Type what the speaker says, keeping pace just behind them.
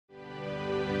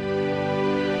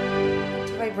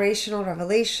Vibrational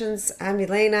Revelations. I'm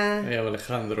Elena. Hey,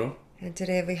 Alejandro. And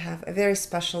today we have a very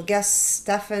special guest,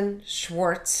 Stephan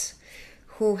Schwartz,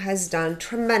 who has done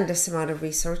tremendous amount of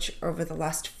research over the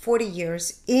last 40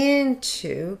 years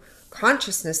into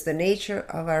consciousness, the nature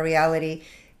of our reality,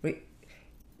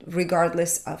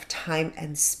 regardless of time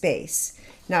and space.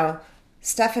 Now,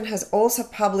 Stephan has also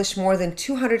published more than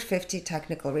 250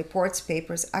 technical reports,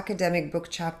 papers, academic book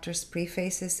chapters,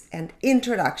 prefaces, and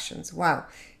introductions. Wow.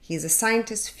 He's a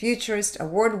scientist, futurist,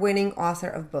 award-winning author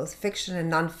of both fiction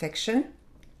and nonfiction,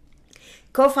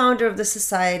 co-founder of the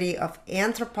Society of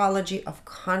Anthropology of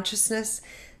Consciousness,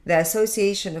 the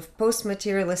Association of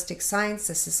Post-Materialistic Science,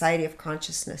 the Society of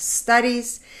Consciousness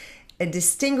Studies, a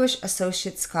distinguished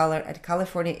associate scholar at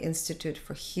California Institute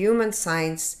for Human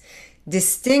Science,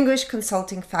 distinguished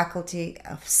consulting faculty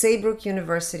of Saybrook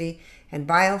University and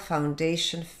Biel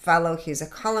Foundation Fellow. He's a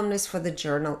columnist for the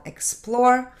journal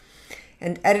Explore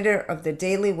and editor of the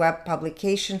daily web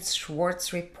publication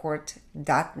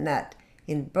schwartzreport.net,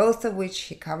 in both of which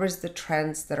he covers the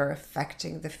trends that are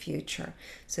affecting the future.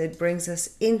 So it brings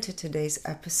us into today's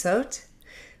episode,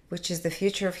 which is the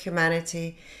future of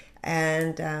humanity.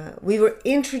 And we were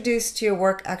introduced to your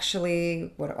work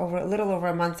actually a little over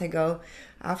a month ago,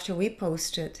 after we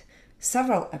posted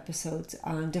several episodes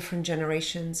on different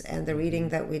generations and the reading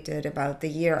that we did about the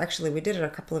year. Actually, we did it a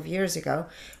couple of years ago,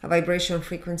 a vibration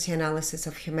frequency analysis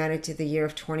of humanity, the year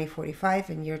of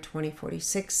 2045 and year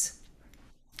 2046.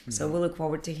 Mm-hmm. So we look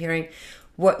forward to hearing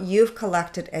what you've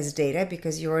collected as data,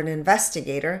 because you're an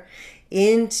investigator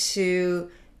into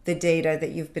the data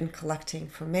that you've been collecting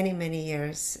for many, many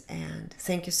years. And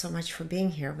thank you so much for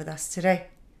being here with us today.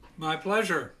 My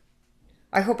pleasure.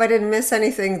 I hope I didn't miss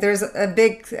anything. There's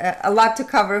a lot to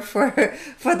cover for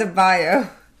the bio.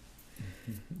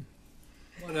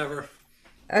 Whatever.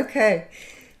 Okay.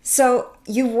 So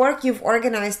you've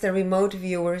organized the remote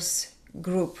viewers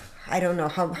group. I don't know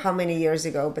how many years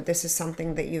ago, but this is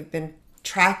something that you've been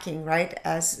tracking, right?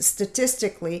 As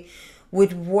statistically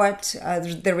with what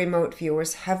the remote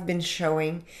viewers have been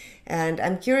showing. And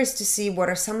I'm curious to see what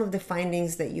are some of the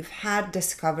findings that you've had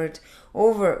discovered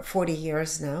over 40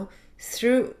 years now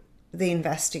through the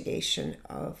investigation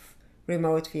of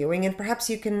remote viewing. And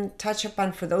perhaps you can touch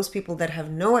upon, for those people that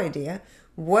have no idea,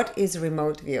 what is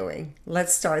remote viewing?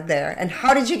 Let's start there. And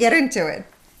how did you get into it?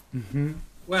 Mm-hmm.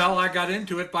 Well, I got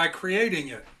into it by creating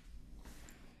it.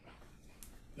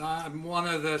 I'm one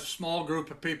of the small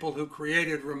group of people who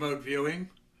created remote viewing.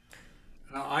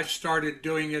 I started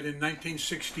doing it in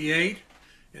 1968.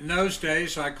 In those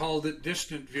days, I called it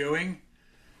distant viewing.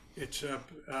 It's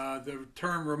the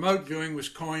term remote viewing was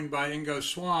coined by Ingo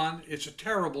Swann. It's a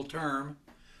terrible term,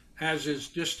 as is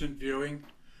distant viewing.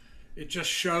 It just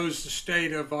shows the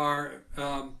state of our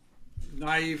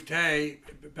naivete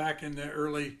back in the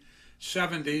early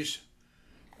 70s.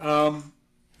 I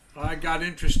got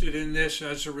interested in this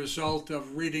as a result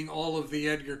of reading all of the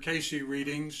Edgar Cayce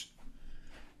readings,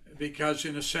 because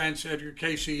in a sense, Edgar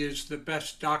Cayce is the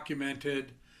best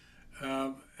documented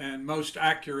and most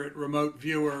accurate remote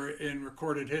viewer in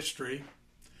recorded history.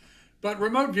 But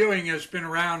remote viewing has been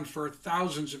around for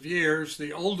thousands of years.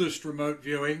 The oldest remote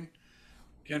viewing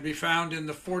can be found in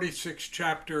the 46th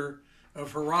chapter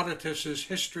of Herodotus's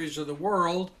Histories of the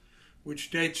World, which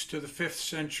dates to the 5th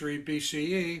century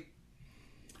BCE,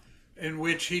 in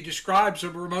which he describes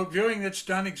a remote viewing that's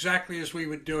done exactly as we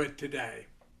would do it today.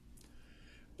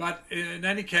 But in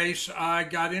any case, I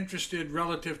got interested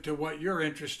relative to what you're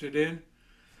interested in.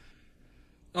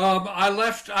 I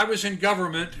was in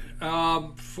government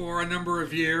for a number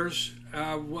of years.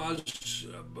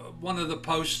 One of the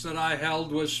posts that I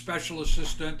held was Special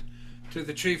Assistant to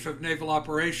the Chief of Naval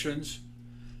Operations.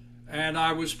 And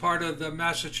I was part of the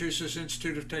Massachusetts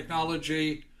Institute of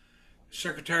Technology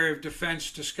Secretary of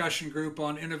Defense discussion group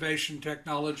on innovation,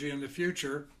 technology, and the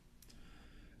future.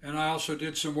 And I also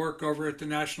did some work over at the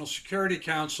National Security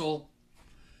Council.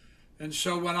 And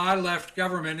so when I left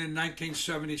government in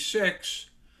 1976,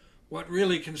 what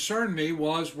really concerned me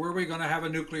was, were we going to have a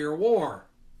nuclear war?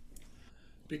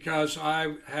 Because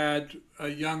I had a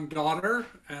young daughter,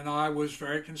 and I was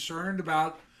very concerned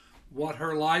about what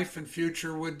her life and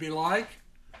future would be like.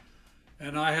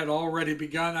 And I had already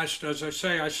begun, as I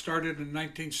say, I started in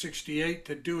 1968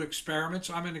 to do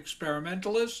experiments. I'm an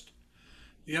experimentalist.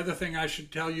 The other thing I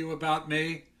should tell you about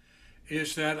me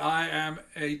is that I am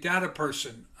a data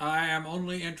person. I am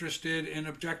only interested in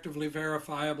objectively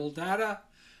verifiable data.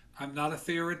 I'm not a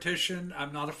theoretician.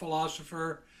 I'm not a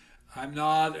philosopher. I'm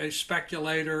not a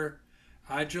speculator.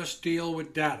 I just deal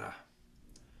with data.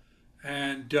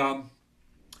 And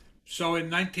so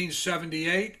in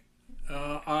 1978,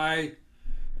 I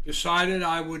decided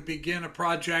I would begin a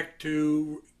project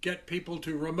to get people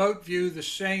to remote view the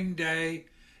same day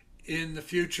in the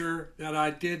future that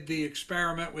I did the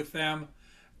experiment with them,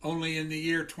 only in the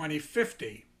year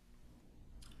 2050.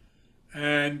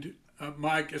 And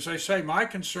as I say, my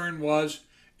concern was,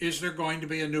 is there going to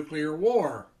be a nuclear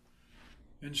war?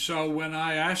 And so when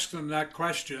I asked them that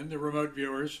question, the remote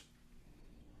viewers,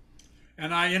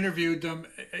 and I interviewed them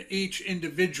each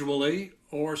individually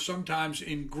or sometimes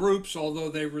in groups, although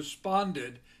they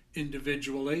responded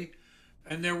individually,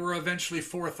 and there were eventually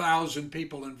 4,000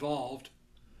 people involved,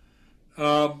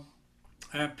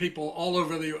 and people all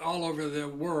over the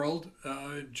world,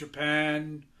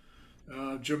 Japan,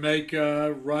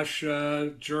 Jamaica,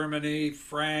 Russia, Germany,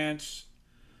 France,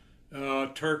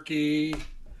 Turkey,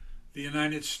 the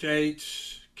United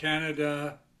States,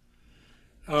 Canada.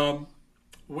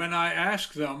 When I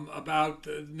asked them about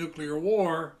the nuclear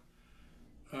war,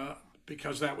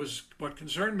 because that was what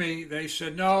concerned me, they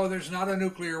said, no, there's not a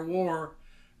nuclear war.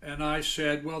 And I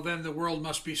said, well, then the world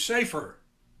must be safer.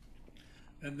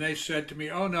 And they said to me,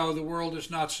 oh, no, the world is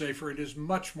not safer. It is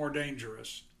much more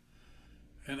dangerous.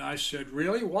 And I said,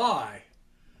 really? Why?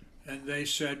 And they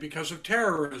said, because of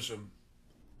terrorism.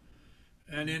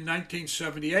 And in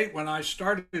 1978, when I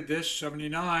started this,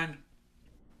 79,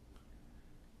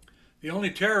 the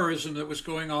only terrorism that was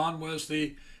going on was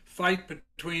the fight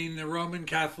between the Roman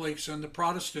Catholics and the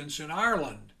Protestants in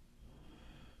Ireland.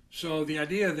 So the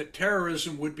idea that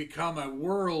terrorism would become a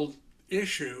world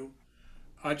issue,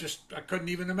 I couldn't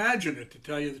even imagine it, to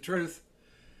tell you the truth.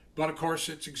 But of course,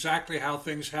 it's exactly how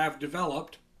things have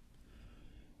developed.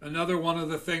 Another one of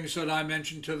the things that I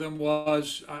mentioned to them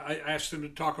was I asked them to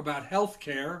talk about health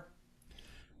care,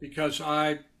 because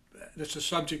it's a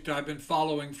subject I've been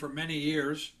following for many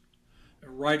years,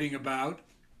 writing about.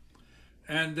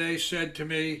 And they said to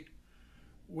me,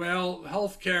 well,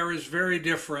 healthcare is very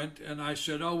different. And I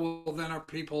said, oh, well, then are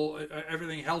people,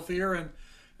 everything healthier?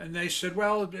 And they said,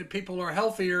 well, people are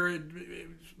healthier,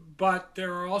 but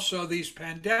there are also these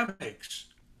pandemics.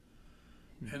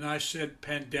 And I said,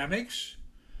 pandemics?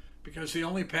 Because the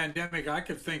only pandemic I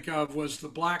could think of was the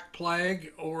Black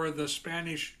Plague or the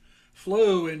Spanish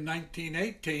flu in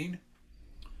 1918.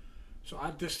 So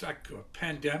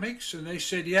pandemics? And they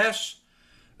said, yes.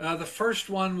 The first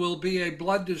one will be a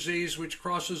blood disease which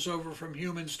crosses over from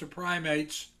humans to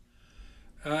primates.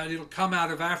 It'll come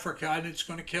out of Africa and it's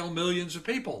going to kill millions of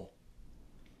people.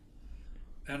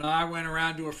 And I went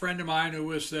around to a friend of mine who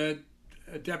was the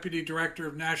deputy director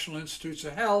of National Institutes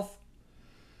of Health.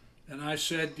 And I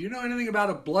said, do you know anything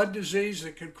about a blood disease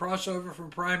that could cross over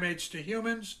from primates to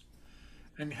humans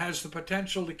and has the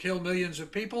potential to kill millions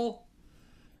of people?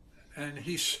 And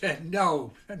he said,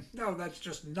 no, that's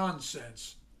just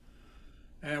nonsense.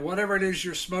 Whatever it is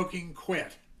you're smoking,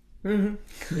 quit. Mm-hmm.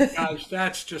 Because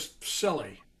that's just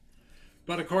silly.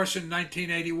 But of course, in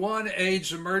 1981,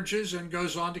 AIDS emerges and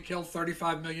goes on to kill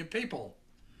 35 million people.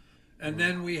 And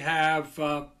then we have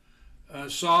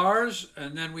SARS,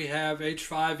 and then we have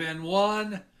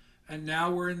H5N1, and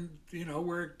now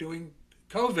we're doing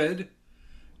COVID.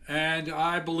 And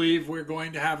I believe we're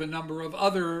going to have a number of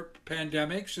other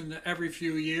pandemics every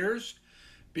few years,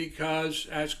 because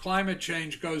as climate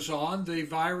change goes on, the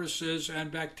viruses and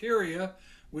bacteria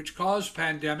which cause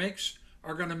pandemics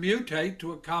are going to mutate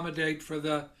to accommodate for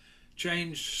the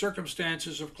changed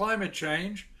circumstances of climate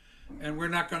change. And we're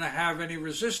not going to have any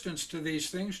resistance to these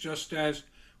things, just as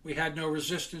we had no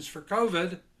resistance for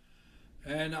COVID.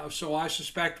 And so I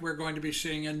suspect we're going to be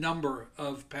seeing a number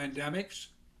of pandemics.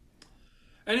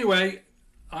 Anyway,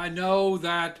 I know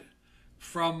that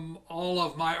from all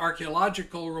of my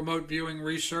archaeological remote viewing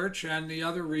research and the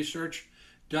other research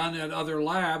done at other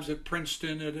labs at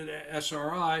Princeton and at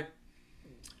SRI,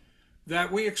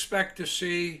 that we expect to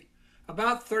see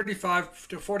about 35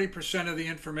 to 40% of the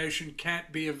information can't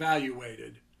be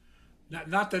evaluated.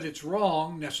 Not that it's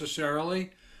wrong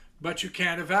necessarily, but you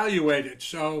can't evaluate it.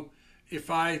 So if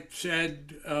I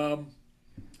said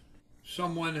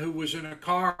someone who was in a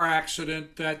car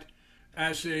accident that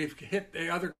as the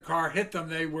other car hit them,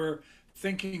 they were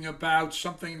thinking about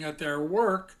something at their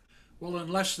work, well,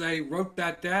 unless they wrote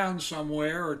that down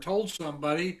somewhere or told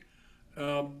somebody,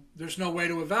 there's no way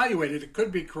to evaluate it. It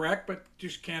could be correct, but you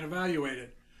just can't evaluate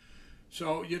it.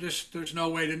 So there's no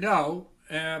way to know.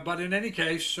 But in any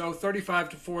case, so 35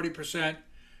 to 40%,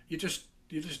 you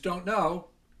just don't know.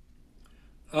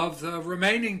 Of the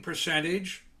remaining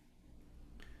percentage,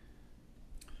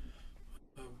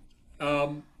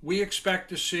 we expect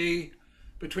to see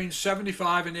between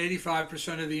 75 and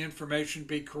 85% of the information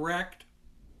be correct.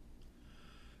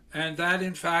 And that,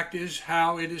 in fact, is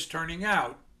how it is turning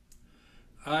out.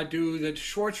 I do the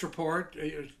Schwartz Report,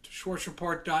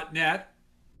 schwartzreport.net,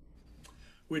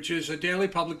 which is a daily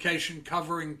publication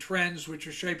covering trends which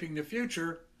are shaping the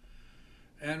future.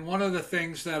 And one of the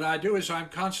things that I do is I'm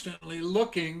constantly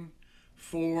looking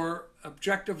for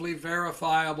objectively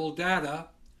verifiable data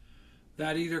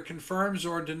that either confirms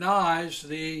or denies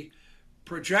the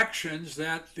projections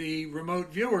that the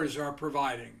remote viewers are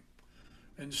providing.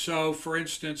 And so, for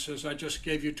instance, as I just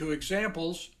gave you two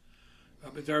examples,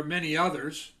 but there are many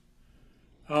others,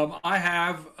 I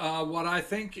have what I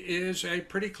think is a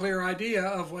pretty clear idea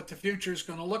of what the future is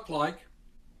going to look like.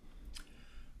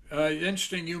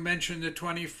 Interesting, you mentioned the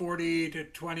 2040 to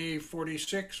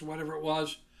 2046, whatever it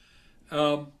was.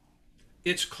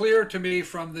 It's clear to me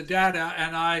from the data,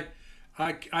 and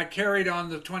I carried on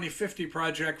the 2050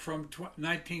 project from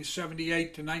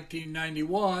 1978 to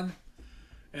 1991,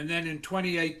 and then in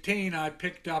 2018 I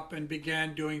picked up and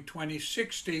began doing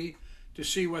 2060 to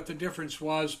see what the difference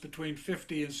was between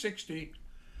 50 and 60.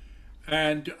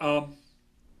 And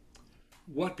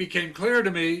what became clear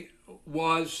to me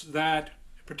was that,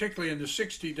 particularly in the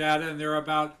 60 data, and there are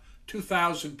about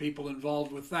 2,000 people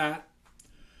involved with that,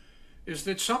 is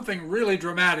that something really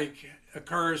dramatic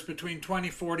occurs between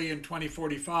 2040 and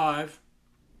 2045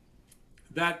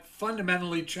 that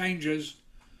fundamentally changes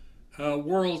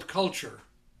world culture.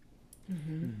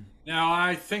 Mm-hmm. Now,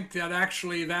 I think that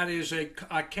actually that is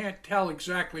I can't tell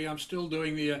exactly, I'm still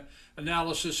doing the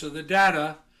analysis of the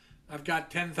data. I've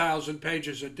got 10,000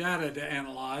 pages of data to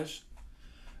analyze.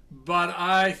 But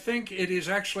I think it is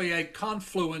actually a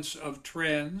confluence of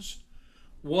trends.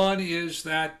 One is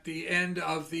that the end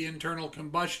of the internal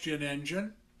combustion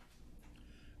engine,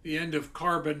 the end of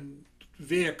carbon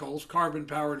vehicles,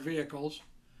 carbon-powered vehicles,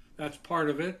 that's part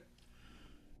of it.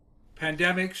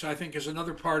 Pandemics, I think, is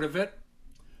another part of it.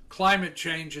 Climate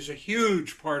change is a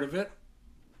huge part of it.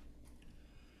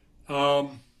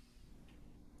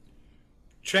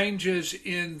 Changes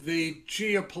in the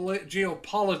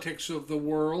geopolitics of the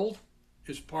world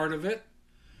is part of it.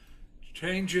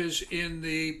 Changes in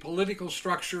the political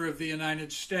structure of the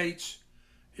United States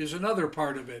is another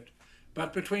part of it.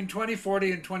 But between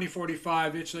 2040 and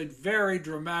 2045, it's a very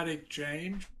dramatic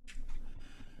change.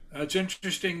 It's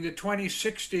interesting, the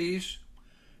 2060s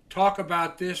talk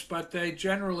about this, but they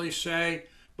generally say,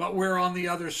 but we're on the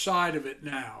other side of it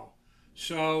now.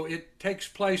 So it takes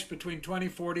place between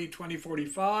 2040 and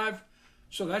 2045.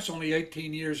 So that's only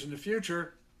 18 years in the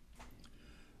future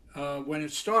when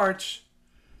it starts.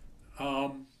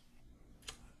 And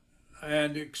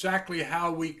exactly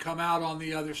how we come out on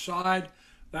the other side,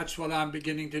 that's what I'm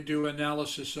beginning to do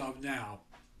analysis of now.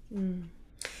 Mm.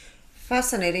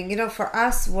 Fascinating. You know, for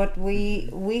us, what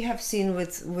we have seen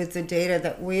with the data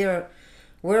that we're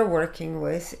working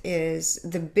with is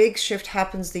the big shift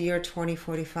happens the year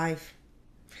 2045.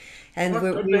 And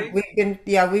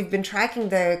we've been tracking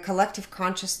the collective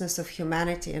consciousness of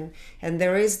humanity, and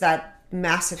there is that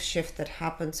massive shift that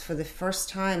happens for the first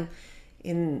time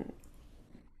in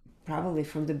probably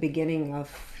from the beginning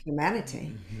of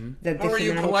humanity. Mm-hmm. How are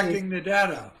you collecting the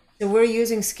data? So we're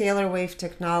using scalar wave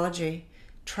technology,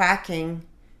 tracking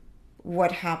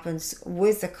what happens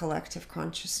with the collective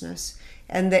consciousness.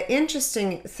 And the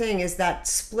interesting thing is that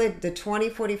split, the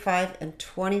 2045 and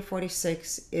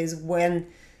 2046, is when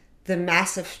the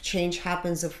massive change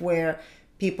happens of where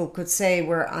people could say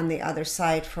we're on the other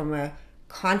side from a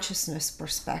consciousness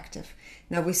perspective.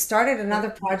 Now, we started another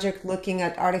project looking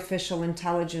at artificial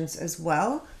intelligence as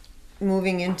well,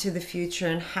 moving into the future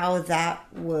and how that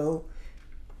will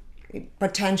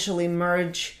potentially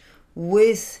merge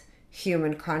with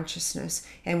human consciousness.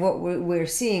 And what we're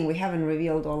seeing, we haven't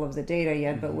revealed all of the data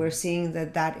yet, but we're seeing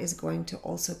that that is going to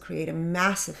also create a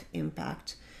massive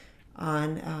impact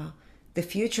on the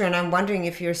future. And I'm wondering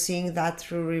if you're seeing that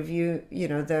through review,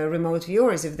 the remote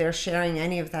viewers, if they're sharing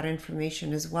any of that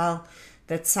information as well,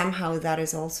 that somehow that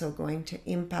is also going to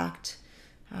impact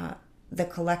the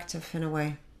collective in a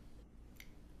way.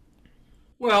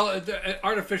 Well,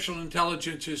 artificial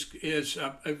intelligence is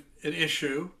an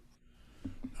issue.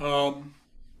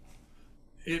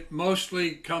 It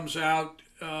mostly comes out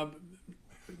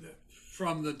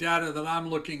from the data that I'm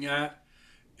looking at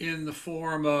in the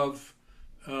form of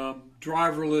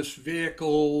driverless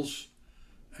vehicles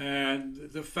and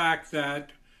the fact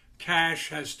that cash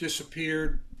has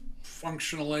disappeared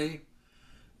functionally,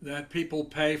 that people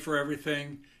pay for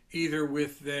everything either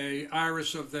with the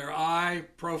iris of their eye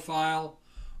profile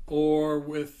or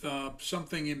with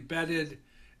something embedded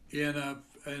in a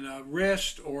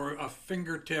wrist or a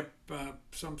fingertip,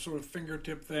 some sort of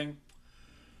fingertip thing.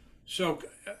 So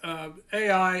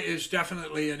AI is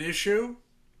definitely an issue.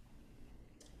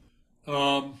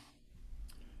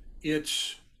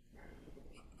 it's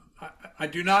I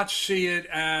do not see it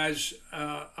as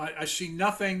I see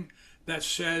nothing that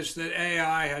says that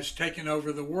AI has taken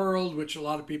over the world, which a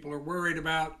lot of people are worried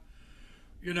about.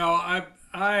 I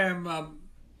am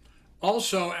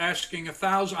also asking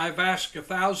 1,000. I've asked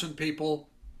 1,000 people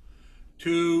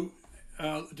to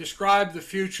describe the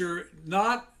future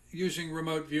not using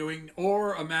remote viewing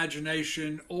or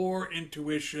imagination or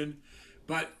intuition,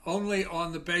 but only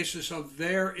on the basis of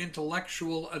their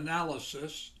intellectual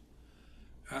analysis,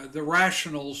 the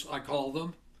rationals, I call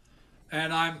them.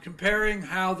 And I'm comparing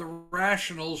how the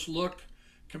rationals look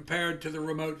compared to the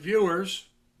remote viewers,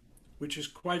 which is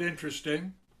quite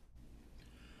interesting.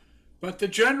 But the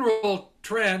general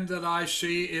trend that I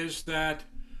see is that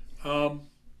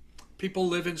people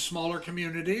live in smaller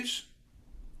communities.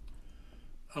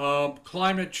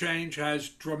 Climate change has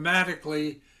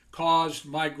dramatically caused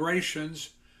migrations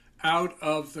out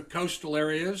of the coastal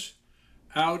areas,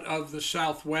 out of the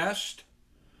Southwest,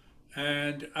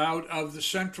 and out of the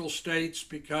central states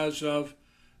because of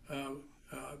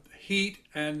heat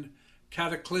and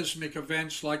cataclysmic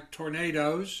events like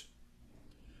tornadoes.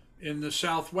 In the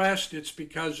Southwest, it's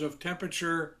because of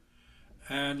temperature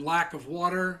and lack of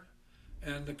water,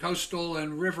 and the coastal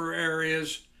and river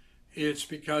areas, it's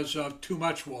because of too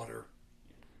much water.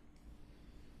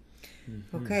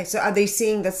 Okay, so are they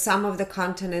seeing that some of the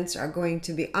continents are going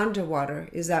to be underwater?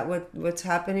 Is that what's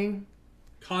happening?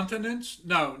 Continents?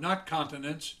 No, not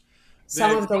continents.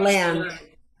 Some of the land.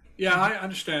 Yeah, I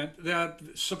understand. The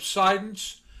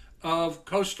subsidence of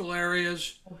coastal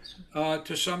areas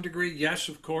to some degree, yes,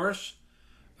 of course.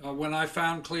 When I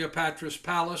found Cleopatra's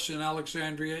Palace in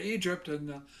Alexandria, Egypt, and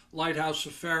the lighthouse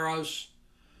of Ferradas,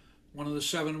 one of the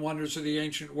seven wonders of the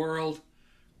ancient world,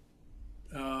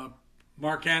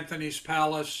 Mark Antony's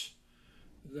Palace,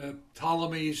 the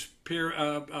Ptolemy's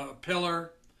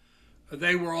pillar,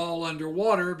 they were all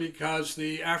underwater because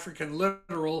the African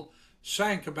littoral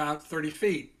sank about 30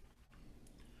 feet.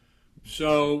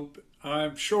 So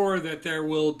I'm sure that there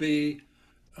will be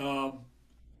a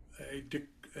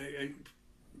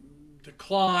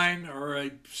decline or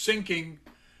a sinking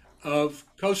of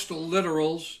coastal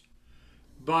littorals,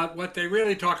 but what they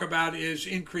really talk about is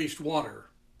increased water.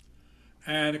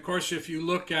 And of course, if you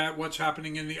look at what's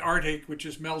happening in the Arctic, which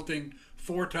is melting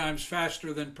 4 times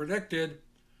faster than predicted,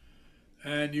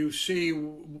 and you see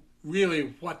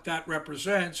really what that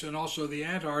represents, and also the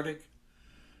Antarctic,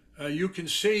 you can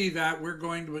see that we're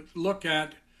going to look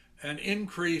at an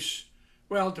increase.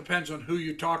 Well, it depends on who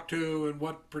you talk to and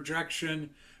what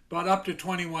projection, but up to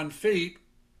 21 feet.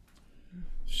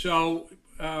 So,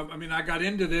 I got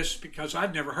into this because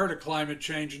I'd never heard of climate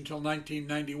change until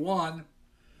 1991.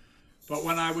 But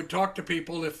when I would talk to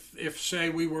people, if say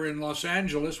we were in Los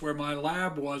Angeles, where my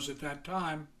lab was at that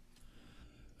time,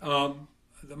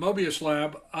 the Mobius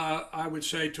lab, I would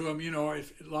say to them,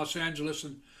 if Los Angeles,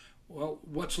 and well,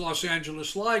 what's Los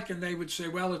Angeles like? And they would say,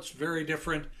 well, it's very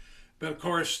different. But of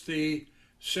course, the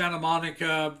Santa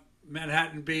Monica,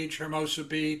 Manhattan Beach, Hermosa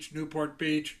Beach, Newport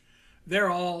Beach, they're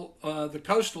all, the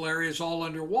coastal area is all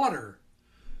underwater.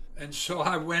 And so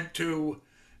I went to,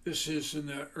 this is in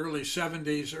the early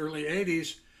 70s, early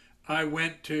 80s, I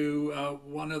went to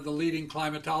one of the leading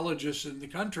climatologists in the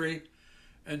country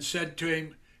and said to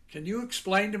him, can you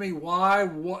explain to me why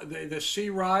the sea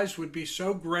rise would be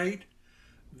so great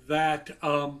that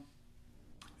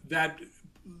that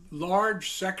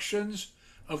large sections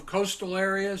of coastal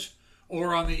areas,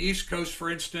 or on the East Coast, for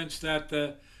instance, that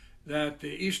the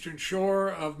eastern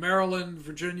shore of Maryland,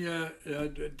 Virginia,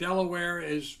 Delaware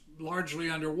is largely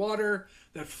underwater,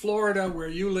 that Florida, where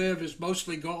you live, is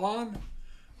mostly gone.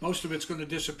 Most of it's going to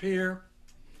disappear.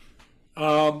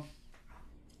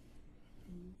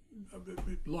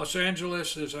 Los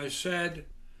Angeles, as I said,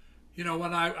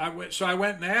 when I went, so I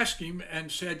went and asked him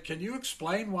and said, can you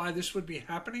explain why this would be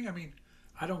happening?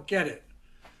 I don't get it.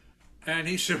 And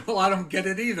he said, well, I don't get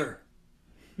it either.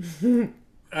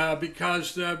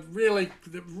 Because the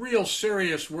real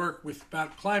serious work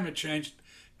about climate change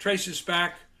traces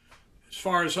back, as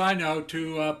far as I know,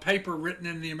 to a paper written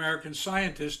in the American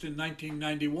Scientist in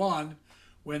 1991,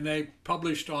 when they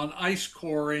published on ice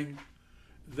coring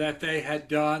that they had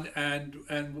done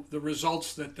and the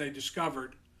results that they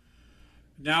discovered.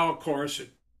 Now, of course,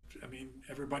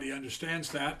 everybody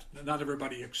understands that. Not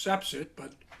everybody accepts it,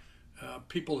 but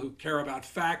people who care about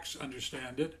facts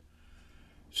understand it.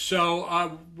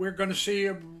 So we're going to see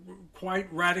a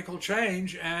quite radical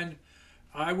change, and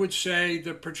I would say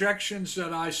the projections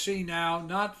that I see now,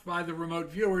 not by the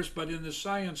remote viewers, but in the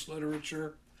science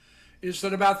literature, is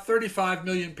that about 35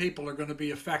 million people are going to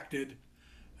be affected.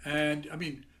 And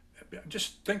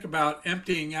just think about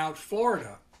emptying out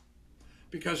Florida.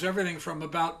 because everything from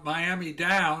about Miami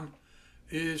down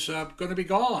is going to be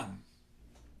gone.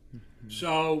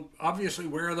 So obviously,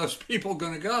 where are those people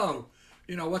going to go?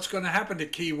 You know, what's going to happen to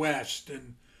Key West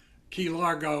and Key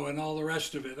Largo and all the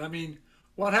rest of it? I mean,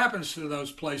 what happens to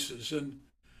those places? And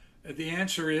the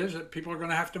answer is that people are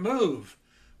going to have to move.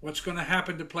 What's going to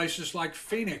happen to places like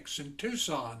Phoenix and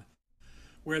Tucson,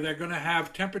 where they're going to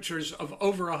have temperatures of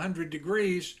over 100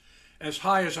 degrees, as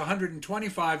high as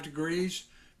 125 degrees,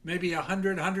 maybe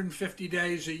 100, 150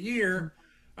 days a year?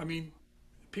 I mean,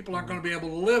 people aren't going to be able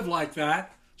to live like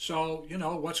that. So, you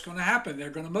know, what's going to happen? They're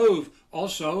going to move.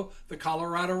 Also, the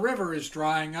Colorado River is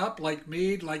drying up, Lake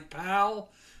Mead, Lake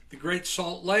Powell. The Great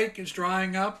Salt Lake is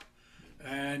drying up.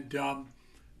 And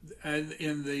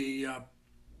in the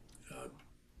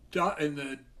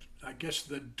I guess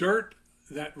the dirt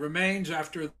that remains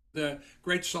after the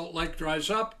Great Salt Lake dries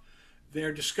up,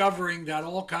 they're discovering that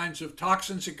all kinds of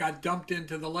toxins that got dumped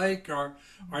into the lake are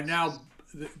now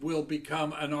will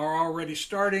become and are already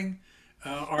starting,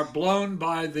 are blown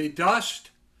by the dust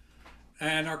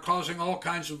and are causing all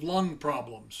kinds of lung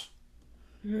problems.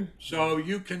 So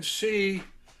you can see,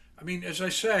 I mean, as I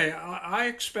say, I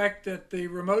expect that the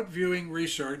remote viewing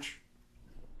research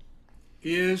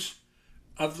is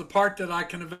of the part that I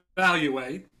can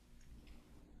evaluate.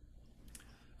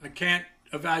 I can't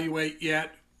evaluate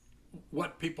yet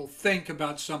what people think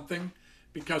about something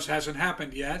because it hasn't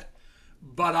happened yet,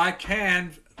 but I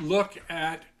can look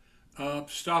at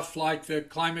stuff like the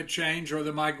climate change or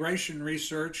the migration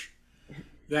research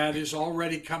that is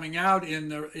already coming out in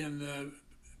the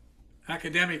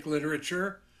academic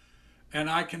literature, and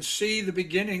I can see the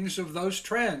beginnings of those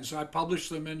trends. I publish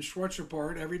them in Schwartz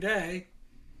Report every day.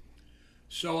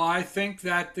 So I think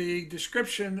that the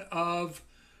description of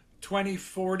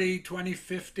 2040,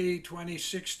 2050,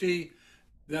 2060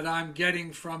 that I'm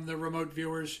getting from the remote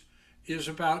viewers is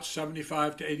about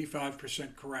 75 to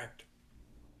 85% correct.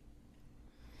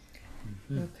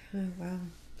 Okay, wow.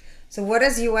 So what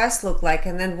does US look like,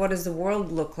 and then what does the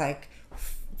world look like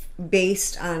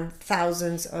based on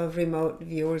thousands of remote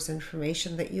viewers'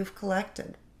 information that you've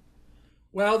collected?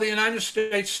 Well, the United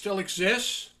States still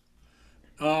exists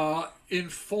in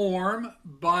form,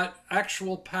 but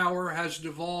actual power has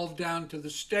devolved down to the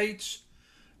states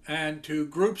and to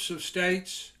groups of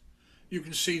states. You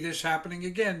can see this happening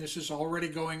again. This is already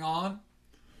going on.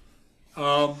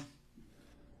 The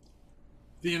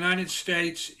United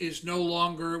States is no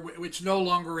longer, it's no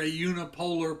longer a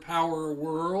unipolar power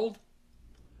world.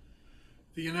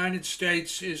 The United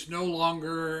States is no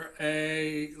longer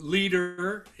a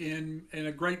leader in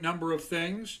a great number of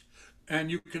things.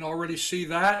 And you can already see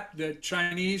that. The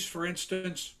Chinese, for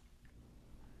instance,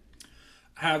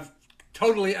 have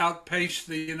totally outpaced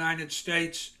the United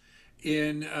States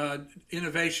in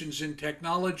innovations in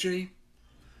technology.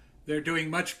 They're doing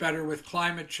much better with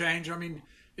climate change. I mean,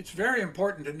 it's very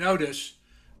important to notice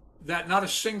that not a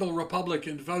single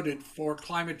Republican voted for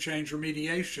climate change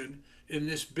remediation in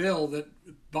this bill that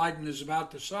Biden is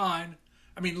about to sign.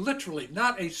 I mean, literally,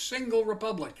 not a single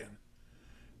Republican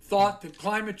thought that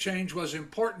climate change was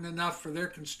important enough for their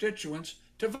constituents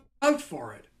to vote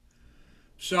for it.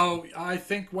 So I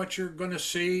think what you're going to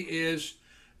see is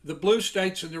the blue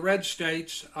states and the red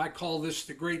states. I call this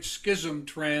the Great Schism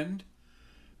trend.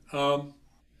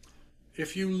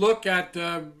 If you look at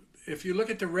the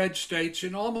red states,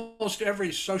 in almost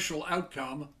every social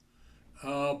outcome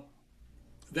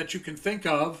that you can think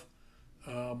of,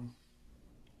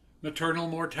 maternal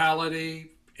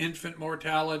mortality, infant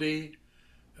mortality,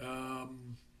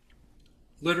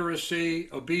 literacy,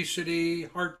 obesity,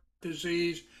 heart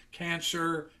disease,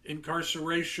 cancer,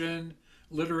 incarceration,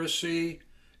 literacy,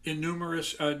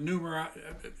 numeracy.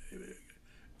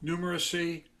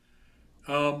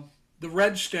 The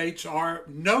red states are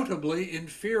notably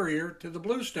inferior to the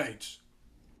blue states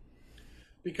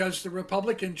because the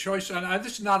Republican choice, and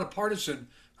this is not a partisan,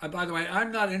 by the way,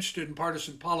 I'm not interested in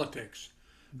partisan politics.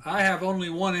 I have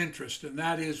only one interest, and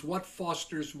that is what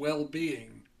fosters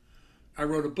well-being. I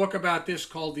wrote a book about this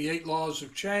called The 8 Laws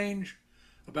of Change,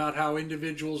 about how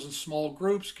individuals and small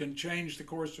groups can change the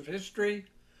course of history.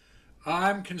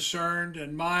 I'm concerned,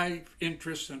 and my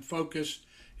interest and focus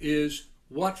is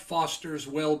what fosters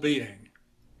well-being.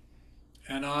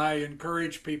 And I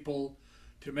encourage people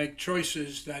to make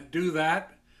choices that do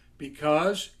that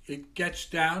because it gets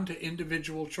down to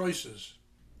individual choices.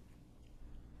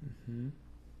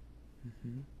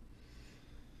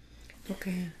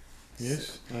 Okay.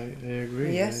 Yes, I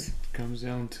agree. Yes. It comes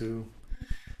down to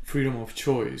freedom of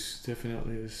choice.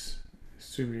 Definitely is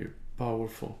extremely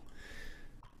powerful.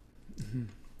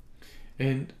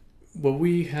 And what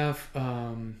we have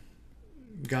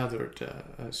gathered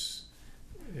as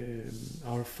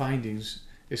our findings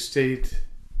state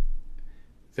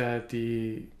that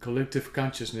the collective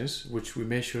consciousness, which we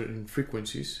measure in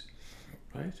frequencies,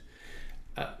 right,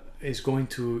 is going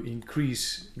to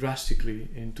increase drastically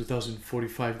in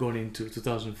 2045 going into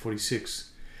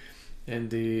 2046. And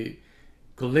the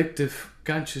collective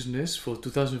consciousness for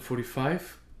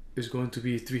 2045 is going to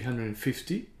be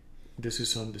 350. This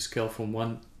is on the scale from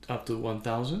 1 up to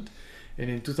 1000. And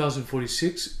in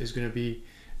 2046 is going to be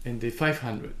in the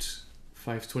 500s,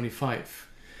 525.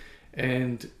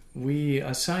 And we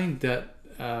assigned that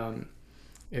a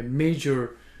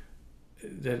major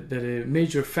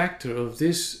factor of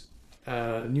this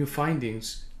new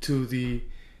findings to the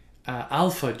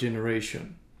alpha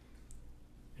generation.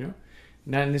 You know,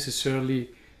 not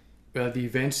necessarily the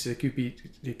events that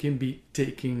can be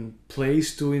taking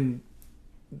place during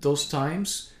those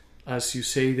times, as you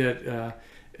say, that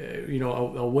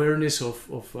awareness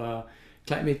of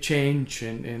climate change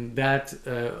and that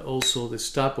also the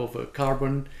stop of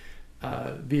carbon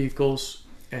vehicles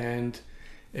and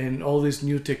all these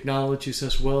new technologies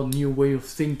as well, new way of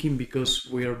thinking, because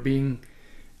we are being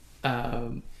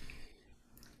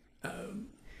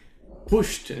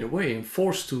pushed in a way and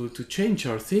forced to change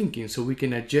our thinking so we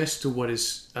can adjust to what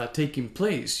is taking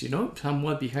place,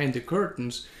 somewhat behind the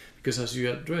curtains, because as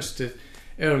you addressed it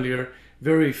earlier,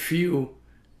 very few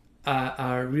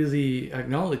are really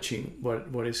acknowledging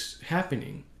what is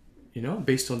happening,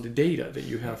 based on the data that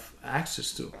you have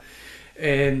access to.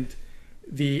 And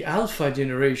the alpha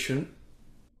generation.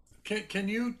 Can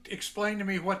you explain to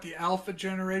me what the alpha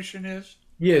generation is?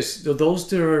 Yes, those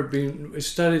that are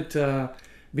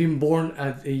being born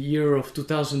at the year of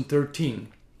 2013.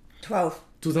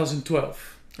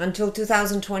 2012. Until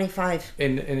 2025.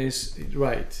 And it's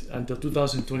right, until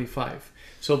 2025.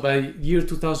 So by year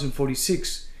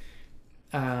 2046,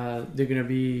 they're going to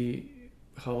be,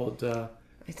 how old?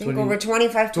 I think over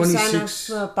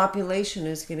 25% of population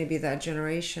is going to be that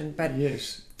generation. But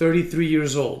yes, 33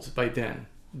 years old by then.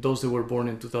 Those that were born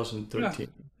in 2013,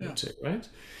 let's say, right?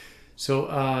 So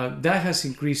that has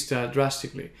increased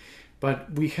drastically.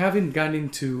 But we haven't gone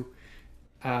into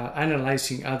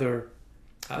analyzing other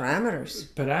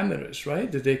parameters,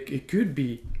 right? That it could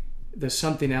be that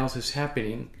something else is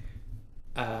happening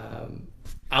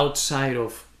outside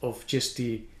of just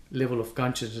the level of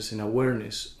consciousness and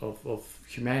awareness of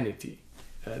humanity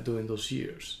during those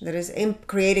years. That is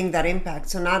creating that impact.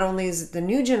 So not only is it the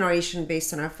new generation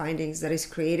based on our findings that is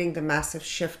creating the massive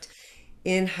shift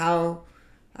in how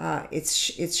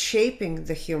it's shaping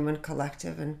the human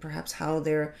collective and perhaps how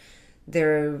they're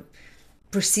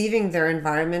perceiving their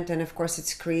environment, and of course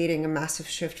it's creating a massive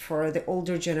shift for the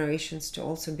older generations to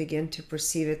also begin to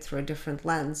perceive it through a different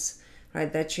lens,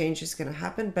 right? That change is going to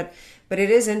happen, but it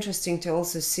is interesting to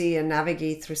also see and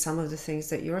navigate through some of the things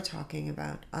that you're talking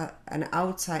about, an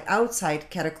outside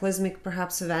cataclysmic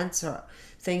perhaps events or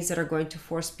things that are going to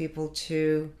force people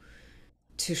to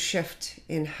shift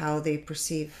in how they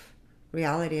perceive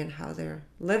reality and how they're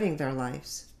living their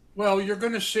lives. Well, you're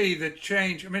going to see that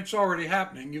change. I mean, it's already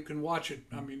happening. You can watch it.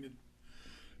 I mean,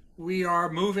 we are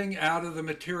moving out of the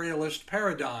materialist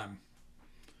paradigm.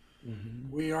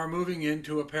 Mm-hmm. We are moving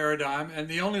into a paradigm, and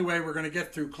the only way we're going to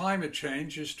get through climate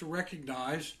change is to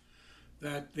recognize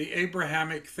that the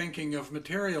Abrahamic thinking of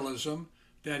materialism,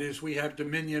 that is, we have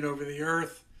dominion over the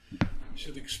earth, it's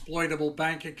an exploitable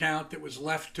bank account that was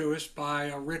left to us by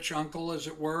a rich uncle, as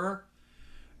it were,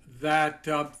 that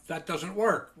doesn't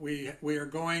work. We are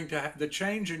going to, the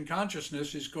change in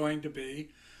consciousness is going to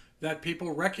be that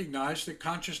people recognize that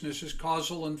consciousness is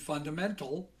causal and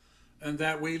fundamental, and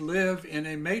that we live in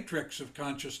a matrix of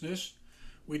consciousness.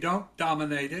 We don't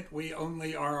dominate it, we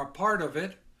only are a part of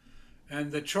it,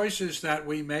 and the choices that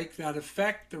we make that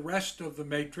affect the rest of the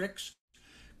matrix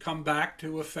come back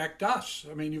to affect us.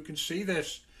 I mean, you can see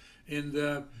this in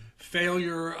the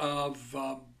failure of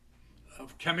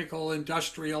chemical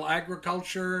industrial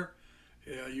agriculture.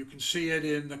 You can see it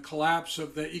in the collapse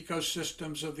of the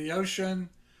ecosystems of the ocean.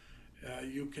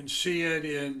 You can see it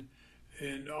in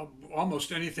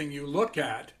almost anything you look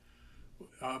at.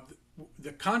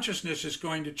 The consciousness is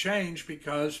going to change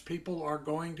because people are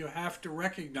going to have to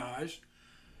recognize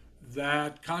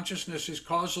that consciousness is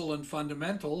causal and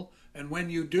fundamental, and when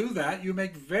you do that, you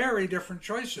make very different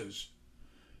choices.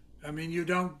 I mean, you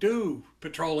don't do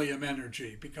petroleum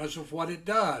energy because of what it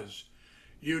does.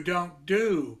 You don't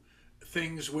do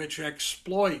things which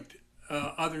exploit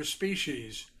other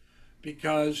species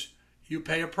because you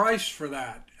pay a price for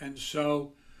that. And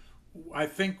so I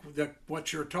think that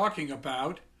what you're talking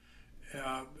about,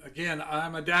 again,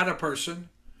 I'm a data person,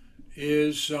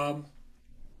 is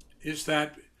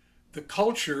that the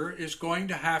culture is going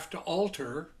to have to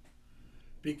alter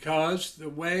because the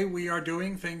way we are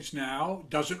doing things now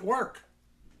doesn't work.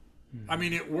 I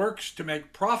mean, it works to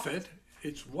make profit.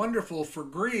 It's wonderful for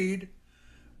greed,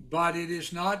 but it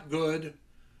is not good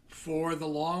for the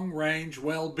long-range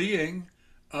well-being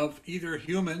of either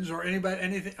humans or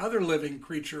anything other living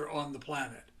creature on the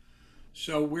planet.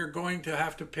 So we're going to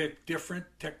have to pick different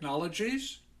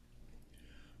technologies.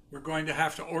 We're going to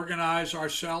have to organize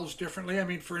ourselves differently. I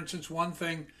mean, for instance, one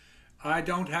thing, I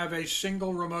don't have a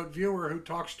single remote viewer who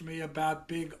talks to me about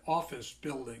big office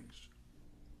buildings.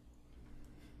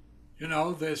 You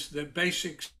know, the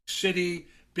basic city,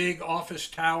 big office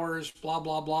towers, blah,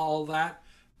 blah, blah, all that.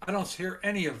 I don't hear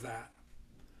any of that.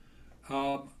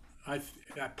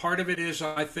 Part of it is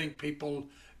I think people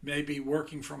may be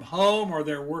working from home or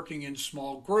they're working in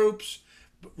small groups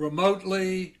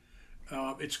remotely.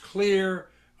 It's clear.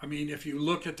 I mean, if you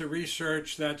look at the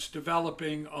research that's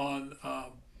developing on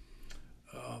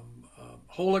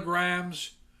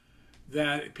holograms,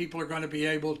 that people are going to be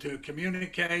able to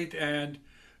communicate, and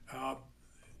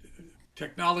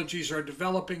technologies are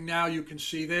developing now. You can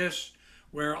see this,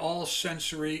 where all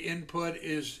sensory input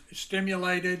is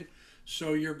stimulated.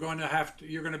 So you're going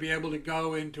to be able to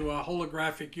go into a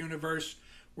holographic universe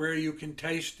where you can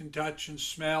taste and touch and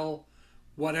smell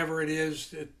whatever it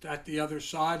is at the other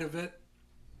side of it.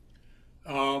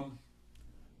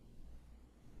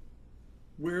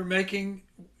 We're making,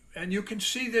 and you can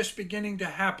see this beginning to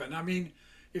happen. I mean,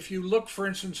 if you look, for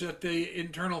instance, at the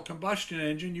internal combustion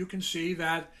engine, you can see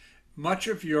that much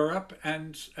of Europe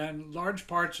and large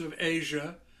parts of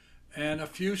Asia and a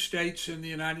few states in the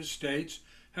United States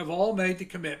have all made the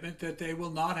commitment that they will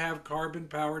not have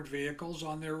carbon-powered vehicles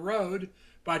on their road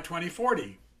by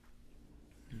 2040.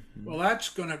 Well, that's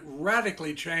going to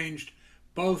radically change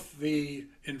both the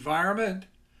environment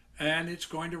and it's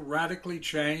going to radically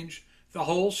change the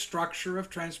whole structure of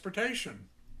transportation.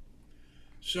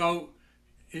 So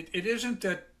it isn't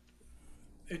that,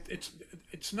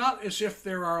 it's not as if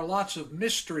there are lots of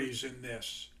mysteries in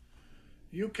this.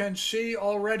 You can see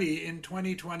already in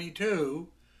 2022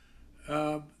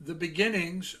 the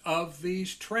beginnings of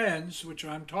these trends, which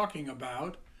I'm talking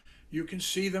about. You can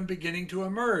see them beginning to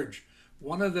emerge.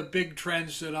 One of the big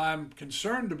trends that I'm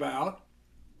concerned about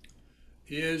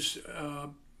is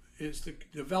the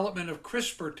development of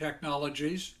CRISPR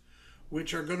technologies,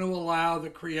 which are going to allow the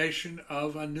creation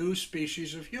of a new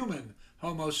species of human,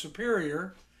 Homo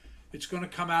superior. It's going to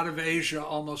come out of Asia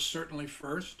almost certainly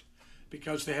first,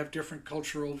 because they have different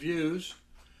cultural views.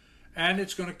 And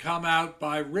it's going to come out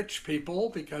by rich people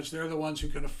because they're the ones who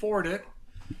can afford it.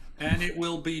 And it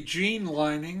will be gene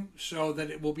lining so that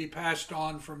it will be passed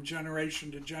on from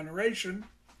generation to generation.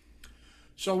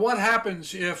 So what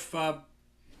happens if,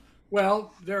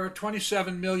 well, there are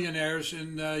 27 millionaires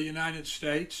in the United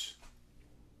States,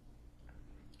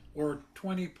 or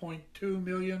 20.2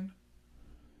 million.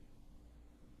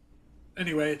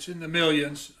 Anyway, it's in the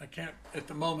millions. I can't, at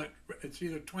the moment, it's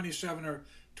either 27 or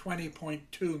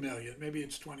 20.2 million. Maybe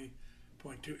it's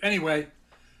 20.2. Anyway,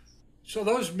 so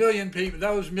those million people,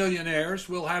 those millionaires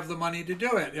will have the money to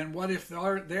do it. And what if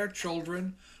their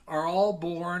children are all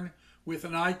born with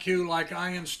an IQ like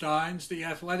Einstein's, the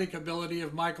athletic ability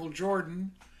of Michael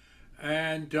Jordan,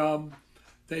 and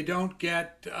they don't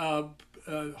get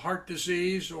heart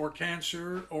disease or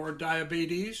cancer or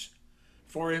diabetes,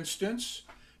 for instance,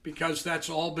 because that's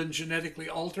all been genetically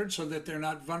altered so that they're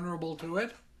not vulnerable to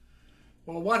it?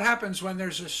 Well, what happens when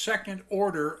there's a second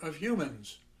order of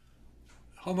humans,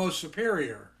 Homo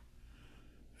superior?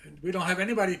 And we don't have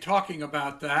anybody talking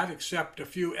about that except a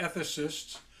few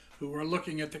ethicists who are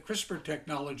looking at the CRISPR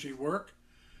technology work,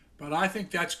 but I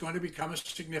think that's going to become a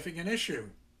significant issue.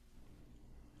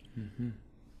 Mm-hmm.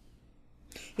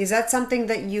 Is that something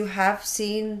that you have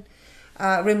seen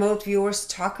remote viewers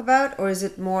talk about, or is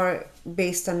it more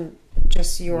based on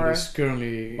just your... What is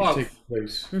currently taking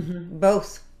place? Mm-hmm.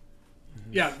 Both.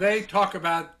 Yeah, they talk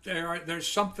about there's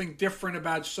something different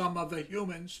about some of the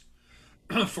humans,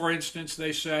 for instance,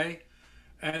 they say.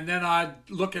 And then I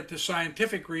look at the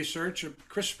scientific research,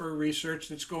 CRISPR research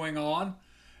that's going on,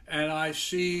 and I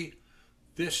see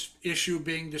this issue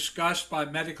being discussed by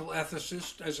medical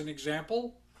ethicists, as an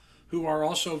example, who are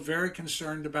also very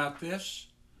concerned about this.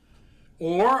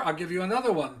 Or I'll give you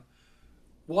another one.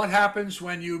 What happens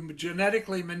when you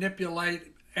genetically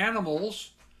manipulate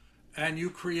animals and you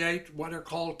create what are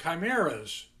called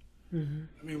chimeras? Mm-hmm.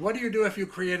 I mean, what do you do if you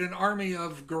create an army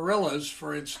of gorillas,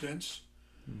 for instance,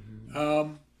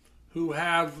 mm-hmm. Who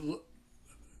have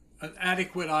an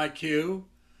adequate IQ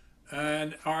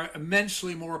and are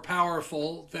immensely more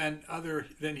powerful than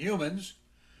humans?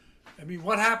 I mean,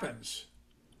 what happens?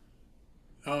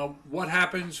 What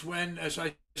happens when, as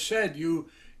I said, you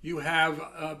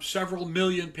have several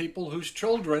million people whose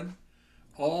children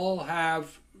all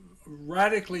have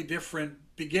radically different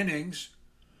beginnings,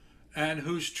 and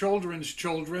whose children's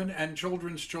children and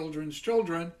children's children's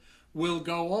children will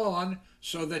go on,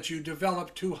 so that you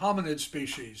develop two hominid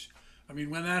species. I mean,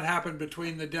 when that happened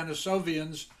between the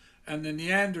Denisovians and the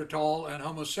Neanderthal and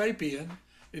Homo sapien,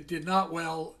 it did not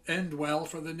end well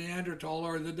for the Neanderthal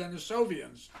or the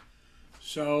Denisovians.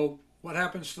 So what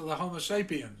happens to the Homo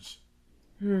sapiens?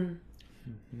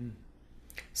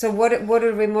 So what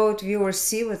do remote viewers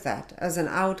see with that as an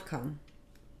outcome?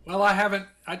 Well,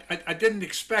 I didn't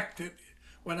expect it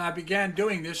when I began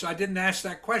doing this. I didn't ask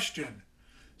that question.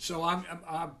 So I'm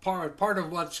part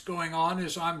of what's going on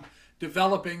is I'm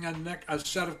developing a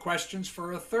set of questions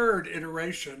for a third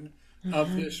iteration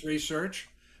of this research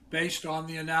based on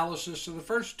the analysis of the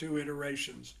first two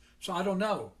iterations. So I don't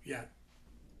know yet.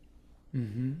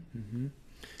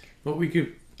 Well, we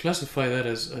could classify that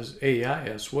as AI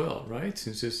as well, right?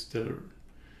 Since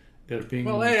they're being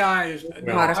AI is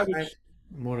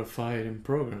modified and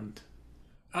programmed.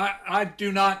 I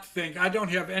do not think, I don't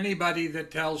have anybody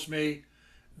that tells me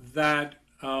that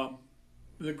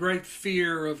the great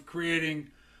fear of creating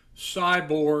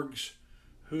cyborgs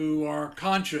who are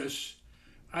conscious,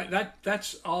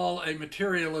 that's all a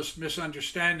materialist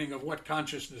misunderstanding of what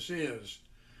consciousness is.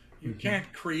 You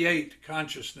can't create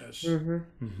consciousness.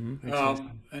 Exactly.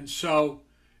 And so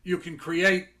you can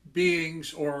create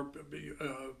beings or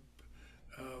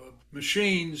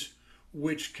machines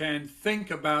which can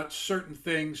think about certain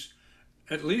things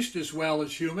at least as well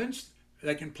as humans.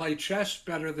 They can play chess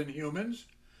better than humans,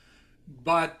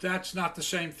 but that's not the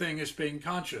same thing as being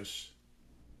conscious.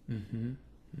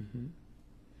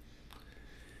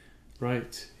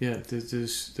 Right. Yeah.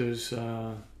 There's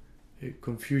a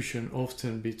confusion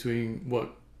often between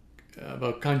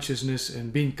about consciousness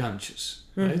and being conscious,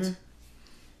 right?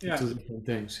 Yeah. Two different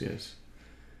things. Yes.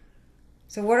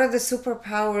 So what are the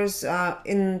superpowers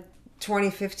in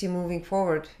 2050 moving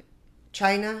forward?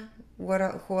 China?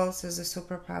 Who else is a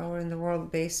superpower in the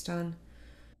world based on?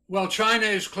 Well, China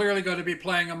is clearly going to be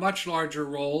playing a much larger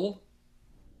role.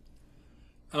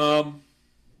 The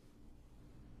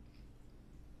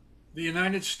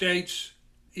United States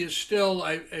is still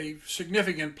a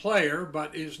significant player,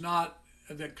 but is not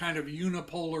the kind of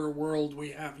unipolar world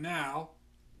we have now.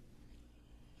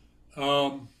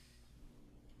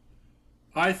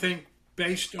 I think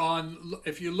based on,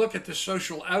 if you look at the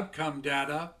social outcome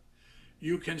data,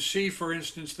 you can see, for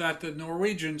instance, that the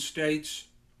Norwegian states,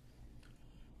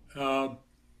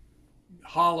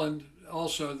 Holland,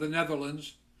 also the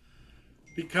Netherlands,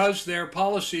 because their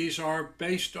policies are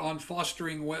based on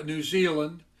fostering, New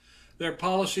Zealand, their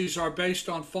policies are based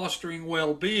on fostering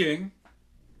well-being.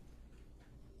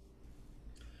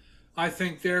 I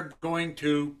think they're going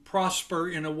to prosper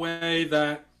in a way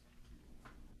that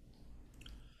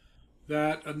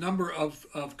a number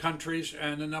of countries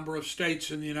and a number of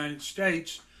states in the United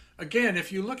States, again,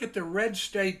 if you look at the red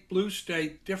state, blue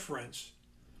state difference,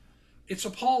 it's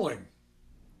appalling.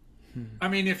 I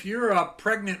mean, if you're a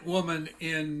pregnant woman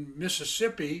in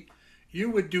Mississippi,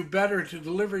 you would do better to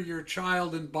deliver your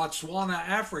child in Botswana,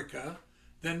 Africa,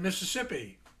 than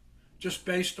Mississippi, just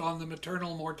based on the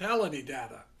maternal mortality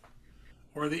data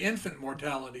or the infant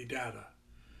mortality data.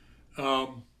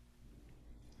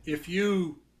 If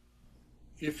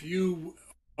you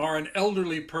are an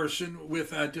elderly person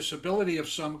with a disability of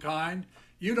some kind,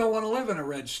 you don't want to live in a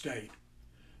red state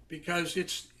because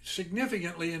it's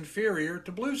significantly inferior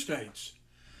to blue states.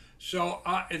 So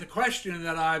the question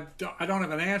that I don't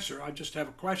have an answer, I just have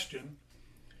a question,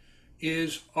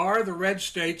 is are the red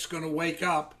states going to wake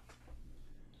up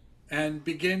and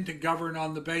begin to govern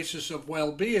on the basis of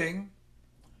well-being,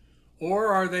 or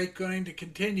are they going to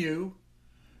continue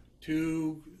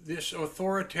to this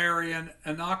authoritarian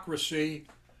anocracy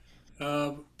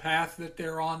path that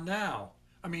they're on now?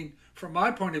 I mean, from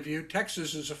my point of view,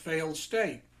 Texas is a failed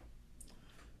state.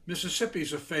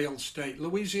 Mississippi's a failed state.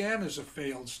 Louisiana's a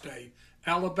failed state.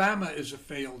 Alabama is a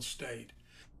failed state.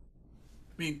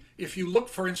 I mean, if you look,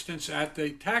 for instance, at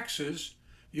the taxes,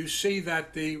 you see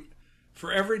that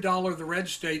for every dollar the red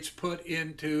states put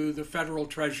into the federal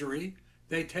treasury,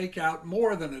 they take out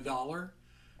more than $1.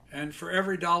 And for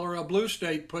every dollar a blue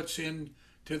state puts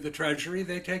into the treasury,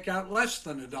 they take out less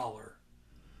than $1.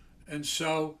 And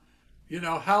so,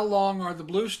 how long are the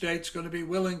blue states going to be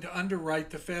willing to underwrite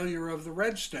the failure of the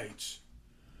red states?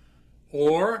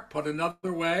 Or, put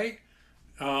another way,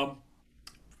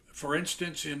 for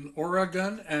instance, in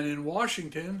Oregon and in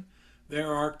Washington,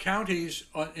 there are counties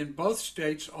in both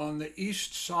states on the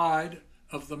east side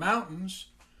of the mountains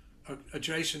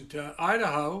adjacent to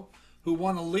Idaho who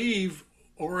want to leave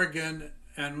Oregon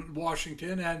and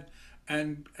Washington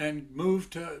and move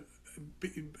to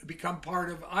become part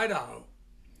of Idaho.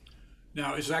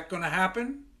 Now, is that going to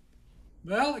happen?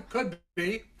 Well, it could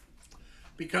be,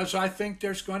 because I think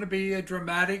there's going to be a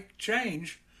dramatic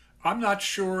change. I'm not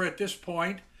sure at this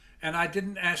point, and I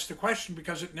didn't ask the question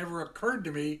because it never occurred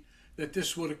to me that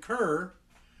this would occur.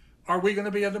 Are we going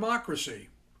to be a democracy?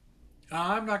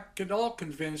 I'm not at all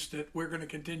convinced that we're going to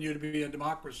continue to be a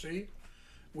democracy.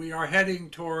 We are heading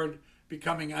toward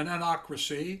becoming an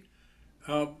anocracy.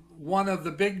 One of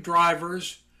the big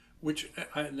drivers,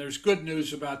 and there's good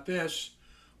news about this,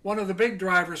 one of the big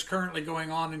drivers currently going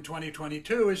on in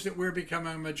 2022 is that we're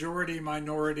becoming a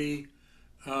majority-minority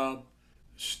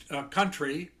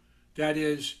country. That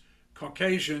is,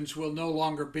 Caucasians will no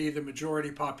longer be the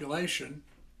majority population.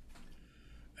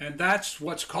 And that's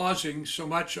what's causing so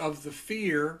much of the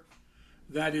fear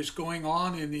that is going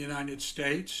on in the United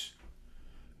States.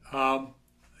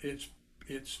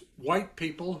 It's white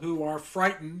people who are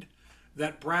frightened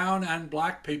that brown and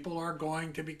black people are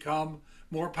going to become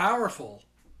more powerful.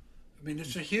 I mean,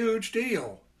 it's a huge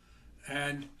deal,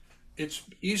 and it's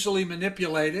easily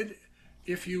manipulated.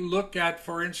 If you look at,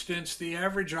 for instance, the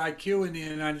average IQ in the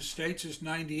United States is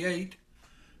 98,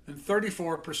 and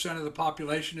 34% of the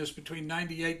population is between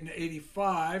 98 and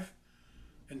 85,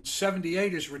 and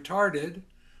 78 is retarded.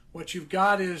 What you've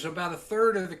got is about a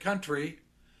third of the country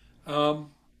are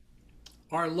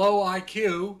low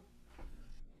IQ,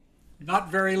 not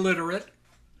very literate.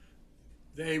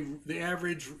 The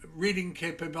average reading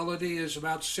capability is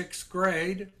about 6th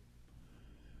grade,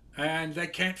 and they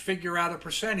can't figure out a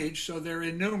percentage, so they're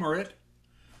innumerate.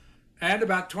 And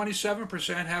about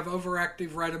 27% have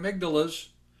overactive right amygdalas.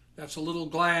 That's a little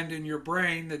gland in your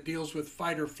brain that deals with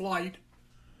fight or flight.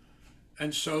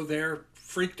 And so they're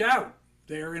freaked out.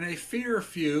 They're in a fear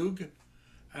fugue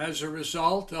as a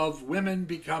result of women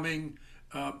becoming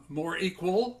more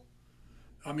equal.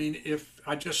 I mean, if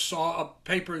I just saw a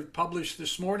paper published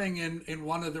this morning in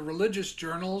one of the religious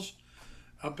journals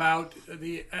about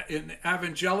the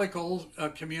evangelical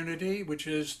community, which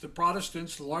is the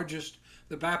Protestants,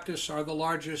 the Baptists are the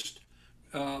largest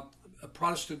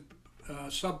Protestant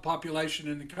subpopulation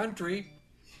in the country.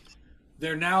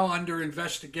 They're now under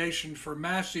investigation for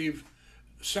massive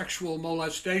sexual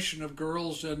molestation of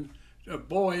girls and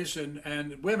boys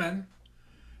and women.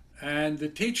 And the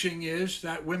teaching is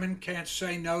that women can't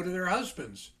say no to their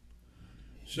husbands.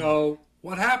 So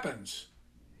what happens?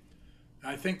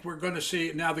 I think we're going to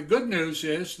see. Now, the good news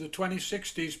is the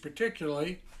 2060s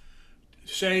particularly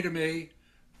say to me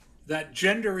that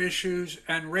gender issues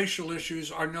and racial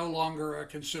issues are no longer a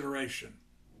consideration.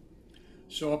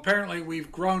 So apparently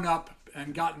we've grown up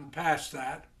and gotten past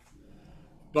that.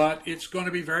 But it's going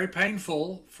to be very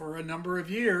painful for a number of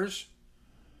years.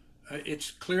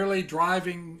 It's clearly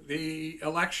driving the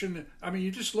election. I mean,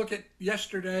 you just look at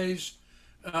yesterday's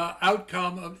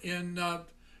outcome in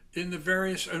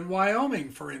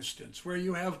Wyoming, for instance, where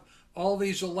you have all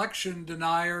these election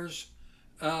deniers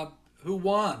who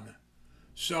won.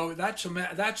 So that's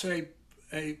an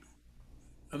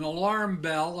alarm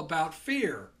bell about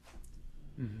fear.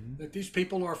 Mm-hmm. That these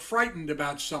people are frightened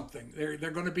about something.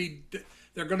 They're going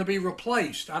to be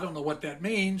replaced. I don't know what that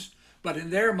means. But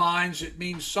in their minds, it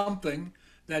means something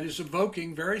that is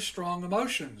evoking very strong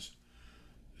emotions.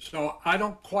 So I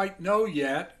don't quite know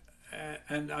yet,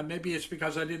 and maybe it's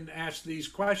because I didn't ask these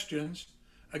questions,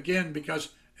 again, because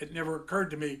it never occurred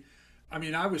to me. I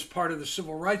mean, I was part of the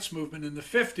civil rights movement in the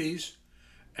 50s,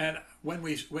 and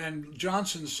when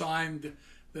Johnson signed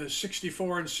the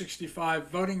 64 and 65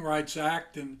 Voting Rights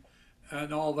Act and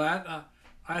all that,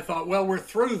 I thought, well, we're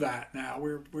through that now.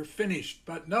 We're finished.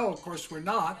 But no, of course, we're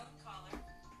not.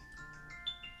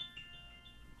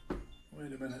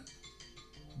 Wait a minute.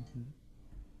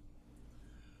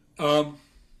 Mm-hmm.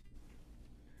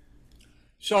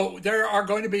 So there are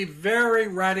going to be very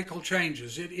radical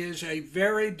changes. It is a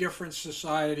very different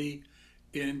society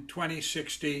in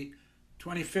 2060.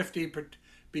 2050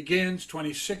 begins,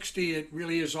 2060 it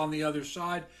really is on the other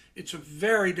side. It's a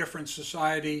very different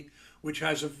society which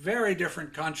has a very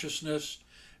different consciousness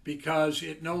because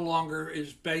it no longer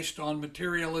is based on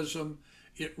materialism.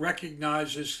 It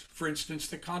recognizes, for instance,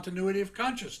 the continuity of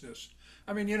consciousness.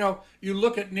 I mean, you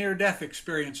look at near-death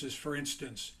experiences, for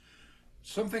instance.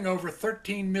 Something over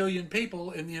 13 million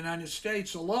people in the United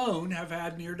States alone have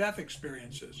had near-death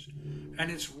experiences.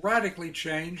 And it's radically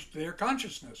changed their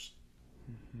consciousness.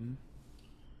 Mm-hmm.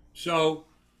 So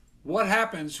what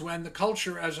happens when the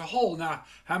culture as a whole, now,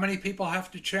 how many people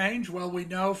have to change? Well, we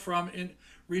know from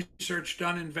research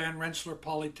done in Van Rensselaer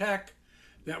Polytech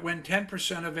that when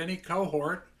 10% of any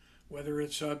cohort, whether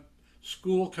it's a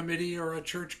school committee or a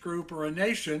church group or a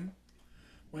nation,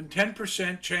 when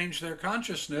 10% change their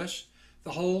consciousness,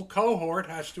 the whole cohort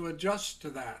has to adjust to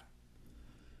that.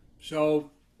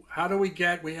 So how do we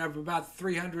have about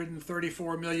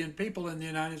 334 million people in the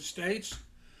United States.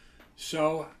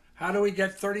 So how do we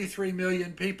get 33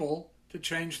 million people to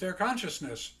change their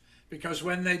consciousness? Because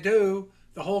when they do,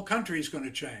 the whole country is going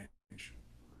to change.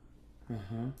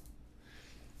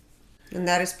 And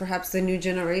that is perhaps the new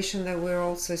generation that we're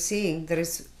also seeing, that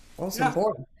is also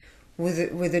born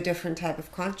with a different type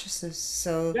of consciousness.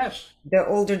 So yes, the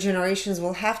older generations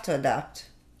will have to adapt.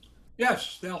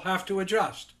 Yes, they'll have to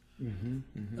adjust.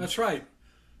 That's right.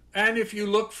 And if you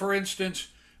look, for instance,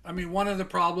 I mean, one of the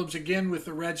problems, again, with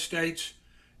the red states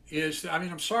is, I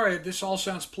mean, I'm sorry, this all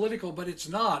sounds political, but it's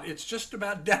not. It's just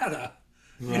about data.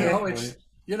 Right,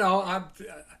 You know, right.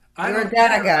 I You're a don't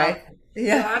data care guy.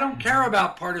 about- I don't care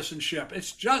about partisanship.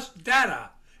 It's just data.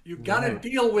 You've got to Right.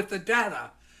 deal with the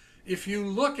data. If you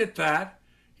look at that,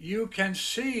 you can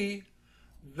see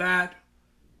that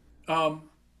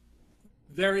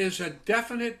there is a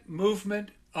definite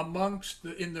movement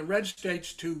in the red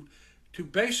states to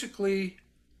basically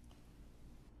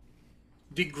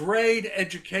degrade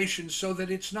education so that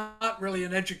it's not really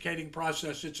an educating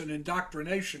process, it's an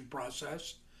indoctrination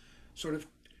process. Sort of,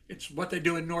 it's what they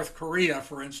do in North Korea,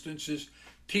 for instance, is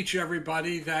teach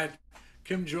everybody that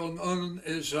Kim Jong-un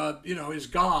is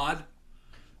God.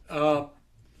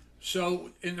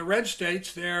 So in the red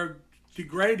states, they're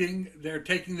degrading, they're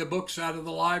taking the books out of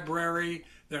the library,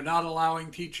 they're not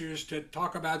allowing teachers to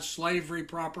talk about slavery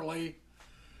properly.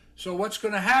 So what's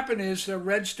going to happen is the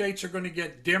red states are going to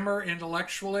get dimmer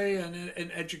intellectually and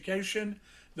in education.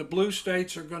 The blue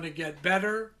states are going to get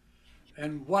better.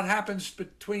 And what happens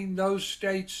between those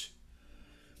states?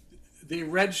 The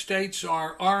red states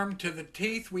are armed to the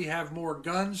teeth. We have more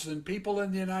guns than people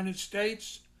in the United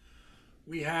States.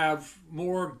 We have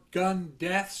more gun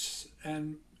deaths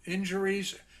and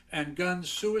injuries and gun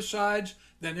suicides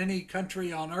than any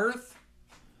country on earth.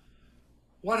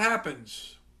 What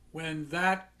happens when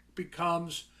that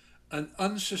becomes an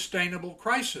unsustainable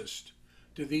crisis?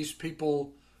 Do these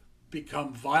people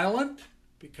become violent?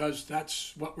 Because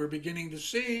that's what we're beginning to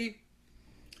see.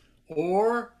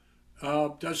 Or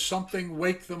does something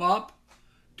wake them up?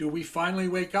 Do we finally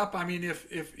wake up? I mean,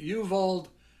 if Uvalde,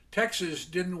 Texas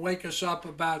didn't wake us up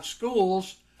about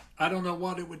schools, I don't know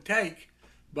what it would take.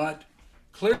 But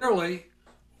clearly,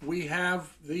 we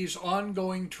have these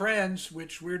ongoing trends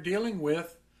which we're dealing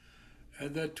with.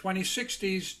 The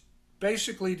 2060s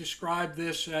basically describe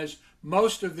this as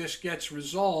most of this gets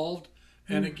resolved,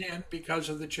 and again, because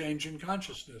of the change in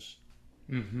consciousness.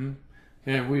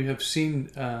 Yeah, we have seen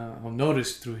or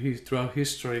noticed throughout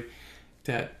history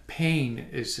that pain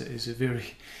is a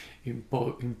very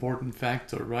important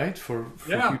factor, right? For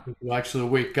people to actually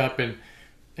wake up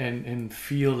and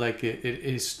feel like it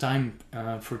is time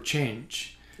for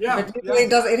change. But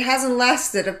it hasn't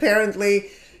lasted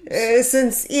apparently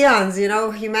since eons.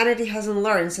 Humanity hasn't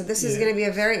learned. So this is going to be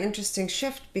a very interesting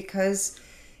shift because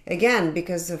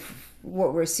of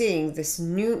what we're seeing, this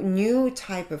new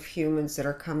type of humans that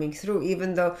are coming through.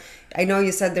 Even though I know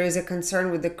you said there is a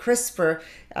concern with the CRISPR,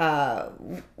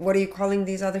 what are you calling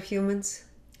these other humans?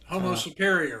 Homo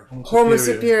superior. Homo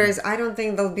superiors. I don't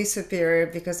think they'll be superior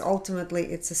because ultimately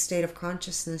it's a state of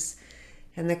consciousness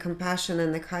and the compassion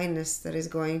and the kindness that is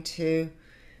going to.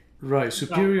 Right,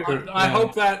 superior. I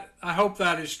hope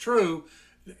that is true.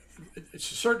 It's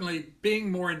certainly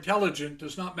being more intelligent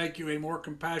does not make you a more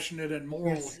compassionate and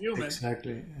moral human.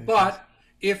 Exactly. But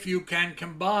if you can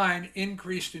combine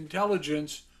increased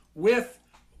intelligence with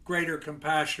greater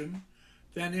compassion,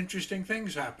 then interesting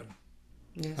things happen.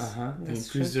 Yes,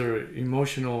 Increase their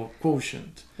emotional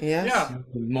quotient. Yes. Yeah.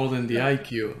 More than the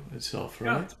IQ itself,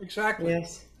 right? Yeah, exactly.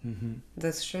 Yes.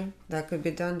 That's true. That could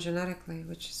be done genetically,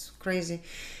 which is crazy.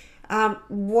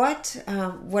 What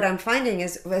I'm finding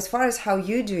is, as far as how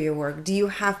you do your work, do you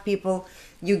have people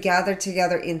you gather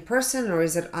together in person, or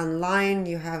is it online?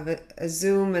 You have a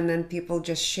Zoom and then people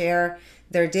just share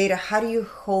their data. How do you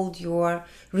hold your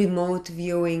remote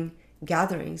viewing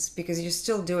gatherings? Because you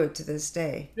still do it to this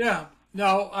day. Yeah.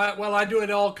 No, I do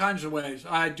it all kinds of ways.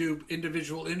 I do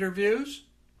individual interviews.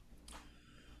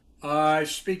 I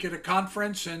speak at a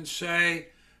conference and say,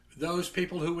 those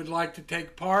people who would like to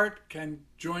take part can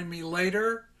join me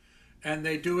later, and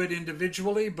they do it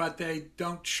individually, but they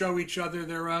don't show each other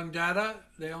their own data.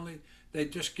 They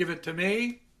just give it to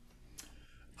me.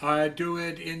 I do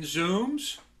it in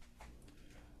Zooms.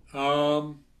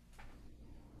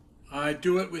 I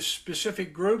do it with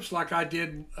specific groups, like I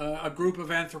did a group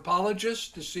of anthropologists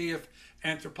to see if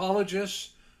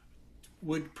anthropologists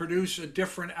would produce a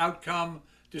different outcome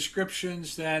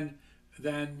descriptions than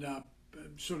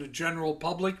sort of general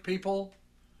public people.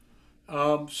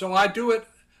 So I do it.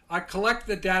 I collect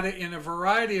the data in a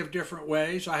variety of different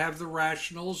ways. I have the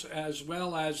rationals as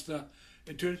well as the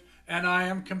intuitive, and I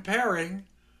am comparing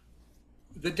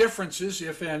the differences,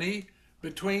 if any,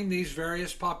 between these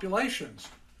various populations,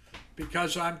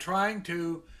 because I'm trying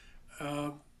to.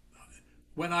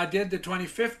 When I did the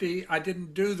 2050, I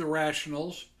didn't do the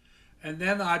rationals, and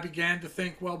then I began to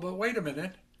think, well, but wait a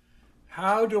minute,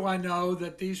 how do I know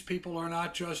that these people are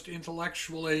not just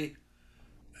intellectually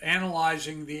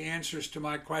analyzing the answers to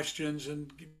my questions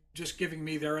and just giving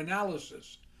me their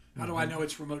analysis? How do I know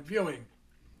it's remote viewing?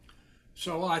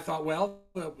 So I thought, well,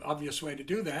 the obvious way to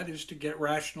do that is to get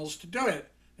rationals to do it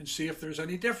and see if there's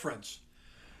any difference.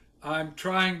 I'm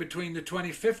trying between the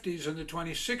 2050s and the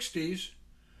 2060s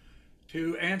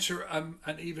to answer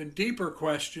an even deeper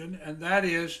question, and that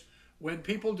is, when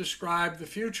people describe the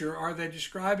future, are they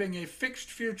describing a fixed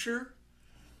future?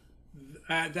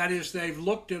 That is, they've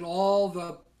looked at all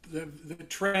the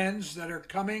trends that are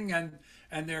coming,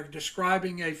 and they're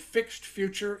describing a fixed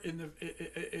future in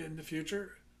the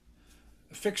future,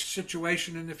 a fixed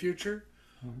situation in the future,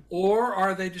 or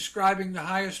are they describing the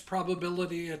highest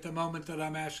probability at the moment that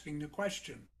I'm asking the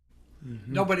question?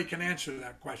 Nobody can answer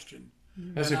that question.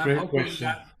 That's a great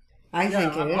question. I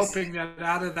think I'm it is. hoping that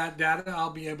out of that data, I'll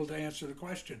be able to answer the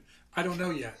question. I don't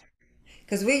know yet.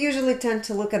 Because we usually tend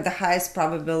to look at the highest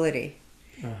probability.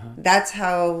 That's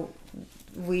how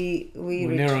we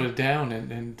narrow it down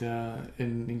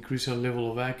and increase our level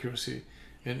of accuracy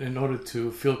in order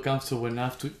to feel comfortable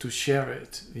enough to share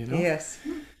it, you know? Yes.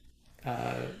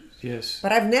 Yes.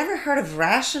 But I've never heard of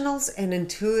rationals and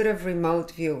intuitive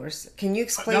remote viewers. Can you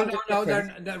explain the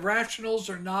difference? The rationals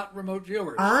are not remote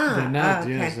viewers. They're not,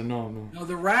 okay. yes, no. No,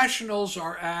 the rationals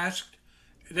are asked,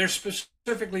 they're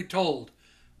specifically told,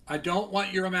 I don't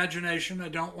want your imagination, I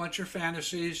don't want your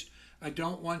fantasies, I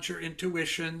don't want your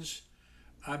intuitions.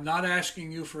 I'm not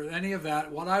asking you for any of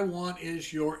that. What I want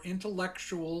is your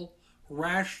intellectual,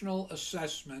 rational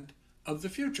assessment of the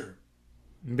future.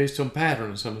 Based on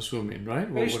patterns, I'm assuming,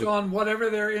 right? Based on whatever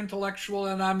their intellectual,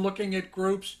 and I'm looking at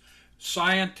groups,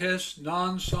 scientists,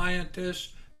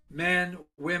 non-scientists, men,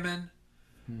 women.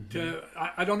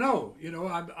 I don't know, you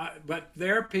know, but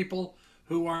they're people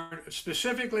who are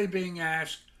specifically being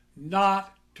asked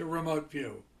not to remote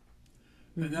view.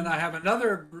 And then I have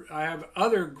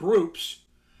other groups.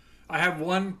 I have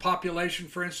one population,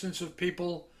 for instance, of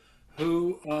people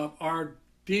who are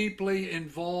deeply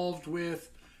involved with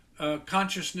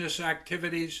consciousness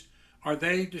activities. Are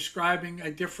they describing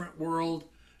a different world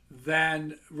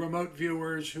than remote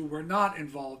viewers who were not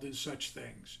involved in such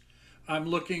things? I'm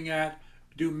looking at,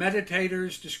 do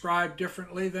meditators describe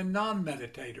differently than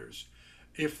non-meditators?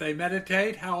 If they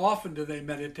meditate, how often do they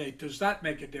meditate? Does that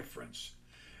make a difference?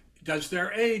 Does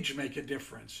their age make a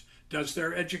difference? Does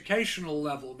their educational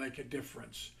level make a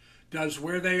difference? Does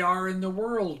where they are in the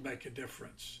world make a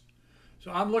difference?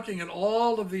 So I'm looking at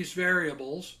all of these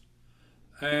variables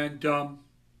and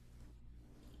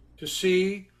to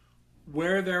see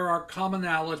where there are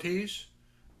commonalities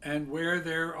and where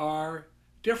there are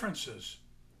differences.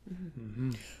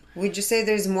 Would you say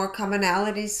there's more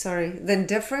commonalities, than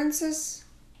differences?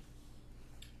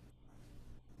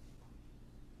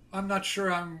 I'm not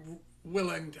sure I'm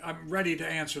ready to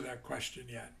answer that question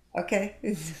yet. Okay,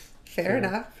 fair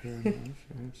enough. Yes.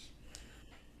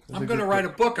 I'm going to write a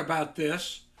book about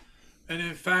this, and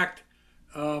in fact,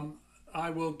 I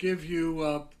will give you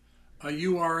a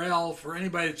URL for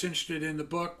anybody that's interested in the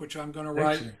book, which I'm going to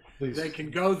write. Excellent. Please. They can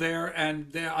go there,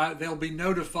 and they'll be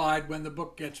notified when the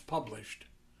book gets published.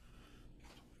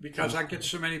 Because I get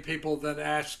so many people that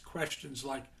ask questions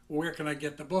like, where can I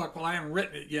get the book? Well, I haven't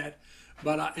written it yet,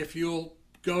 but if you'll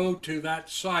go to that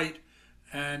site,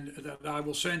 and I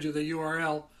will send you the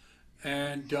URL,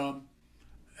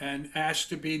 and ask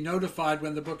to be notified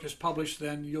when the book is published,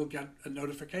 then you'll get a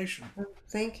notification.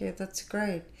 Thank you. That's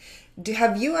great.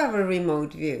 Have you ever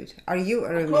remote viewed? Are you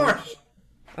a remote? Of course.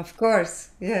 Of course.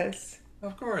 Yes.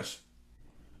 Of course.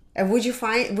 And would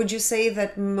you say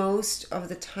that most of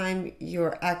the time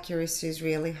your accuracy is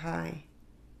really high?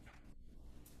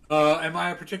 Am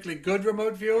I a particularly good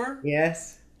remote viewer?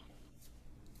 Yes.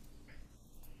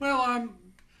 Well,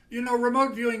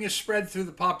 remote viewing is spread through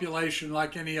the population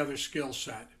like any other skill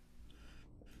set.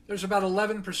 There's about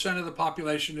 11% of the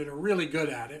population that are really good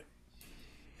at it.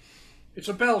 It's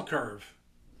a bell curve.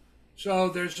 So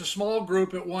there's a small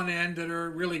group at one end that are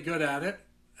really good at it,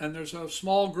 and there's a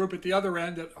small group at the other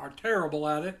end that are terrible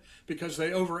at it because they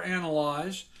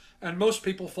overanalyze, and most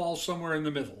people fall somewhere in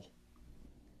the middle.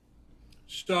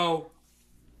 So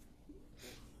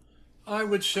I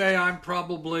would say I'm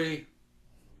probably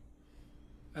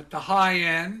at the high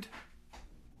end.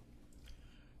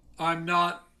 I'm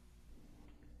not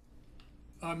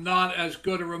as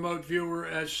good a remote viewer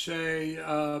as, say,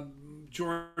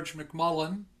 George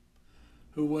McMullen,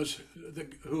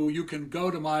 who you can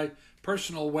go to my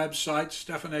personal website,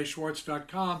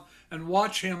 stephanschwartz.com, and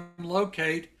watch him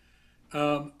locate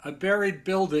a buried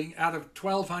building out of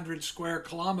 1,200 square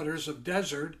kilometers of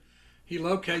desert. He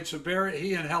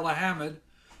and Hella Hamid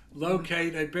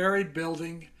locate a buried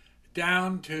building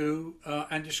down to,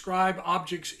 and describe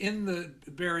objects in the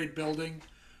buried building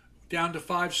down to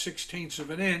 5/16 of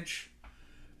an inch.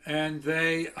 And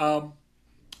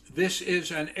this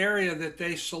is an area that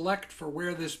they select for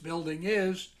where this building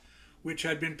is, which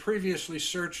had been previously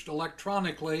searched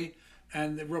electronically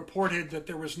and reported that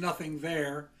there was nothing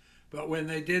there. But when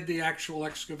they did the actual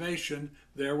excavation,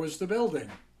 there was the building.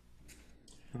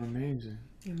 Amazing.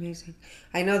 Amazing.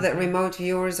 I know that remote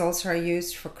viewers also are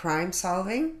used for crime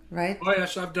solving, right? Oh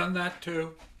yes, I've done that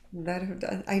too.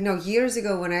 I know years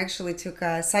ago when I actually took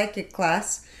a psychic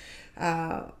class,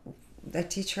 the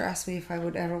teacher asked me if I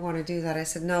would ever want to do that. I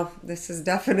said, no, this is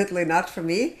definitely not for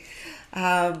me.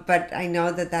 But I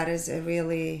know that is a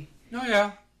really, Oh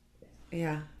yeah,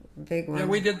 big one. yeah,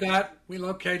 we did that. We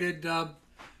located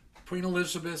Queen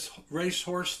Elizabeth's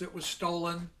racehorse that was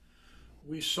stolen.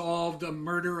 We solved a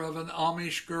murder of an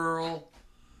Amish girl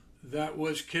that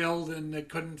was killed, and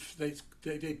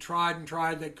they tried and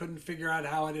tried. They couldn't figure out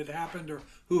how it had happened or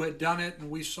who had done it, and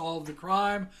we solved the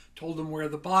crime, told them where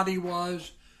the body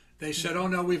was. They said, oh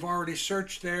no, we've already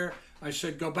searched there. I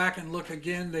said, go back and look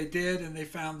again. They did, and they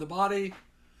found the body,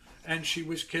 and she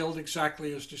was killed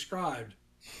exactly as described.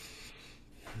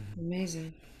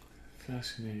 Amazing.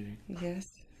 Fascinating.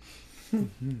 Yes.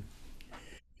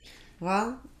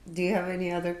 Well, do you have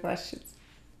any other questions?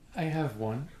 I have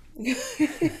one.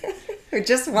 Or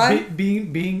just one?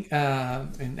 Being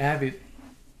an avid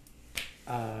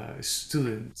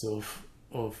student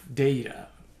of data,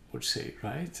 would say,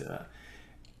 right?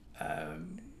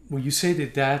 Would you say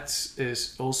that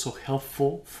is also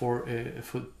helpful for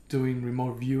doing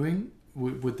remote viewing?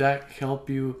 Would that help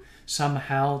you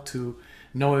somehow to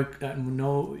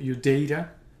know your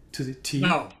data to the T?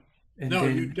 No, And no,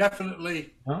 then, you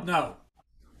definitely Huh? no.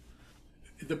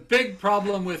 The big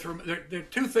problem with there are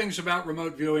two things about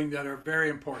remote viewing that are very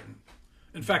important.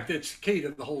 In fact, it's key to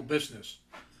the whole business.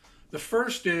 The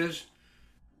first is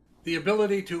the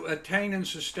ability to attain and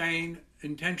sustain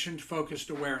intention-focused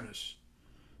awareness.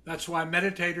 That's why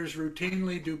meditators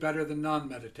routinely do better than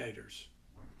non-meditators.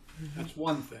 That's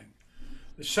one thing.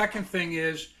 The second thing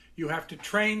is you have to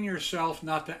train yourself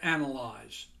not to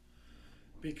analyze,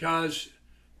 because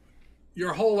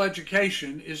your whole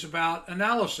education is about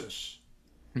analysis.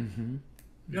 You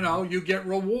know, you get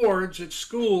rewards at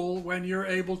school when you're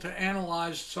able to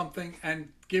analyze something and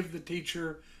give the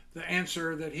teacher the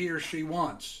answer that he or she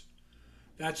wants.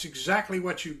 That's exactly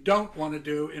what you don't want to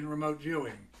do in remote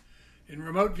viewing. In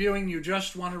remote viewing, you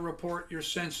just want to report your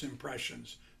sense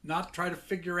impressions, not try to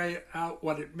figure out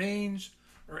what it means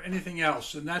or anything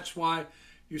else. And that's why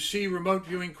you see remote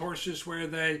viewing courses where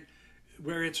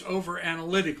it's over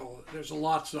analytical. There's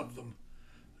lots of them.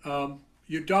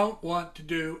 You don't want to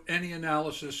do any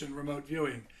analysis in remote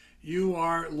viewing. You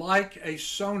are like a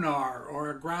sonar or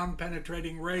a ground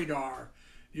penetrating radar.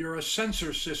 You're a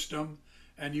sensor system,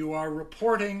 and you are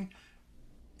reporting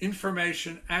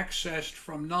information accessed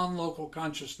from non-local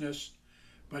consciousness,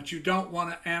 but you don't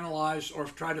want to analyze or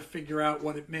try to figure out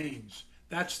what it means.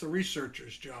 That's the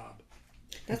researcher's job.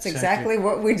 That's exactly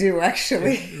what we do,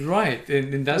 actually. Right,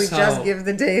 and that's we just give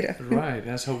the data. Right,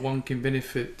 that's how one can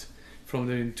benefit from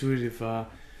the intuitive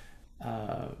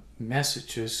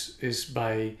messages, is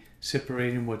by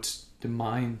separating what's the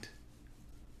mind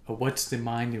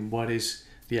and what is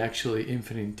the actually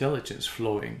infinite intelligence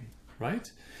flowing, right?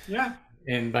 Yeah.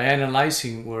 And by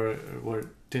analyzing, we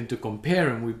tend to compare,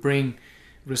 and we bring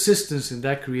resistance, and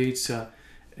that creates a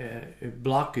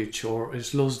blockage, or it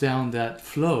slows down that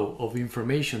flow of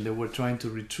information that we're trying to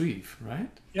retrieve,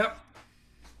 right? Yep.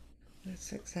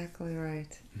 That's exactly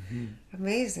right.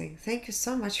 Amazing. Thank you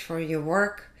so much for your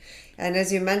work. And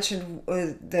as you mentioned,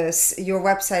 your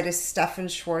website is Stephan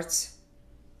Schwartz.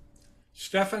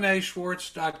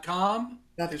 stephanschwartz.com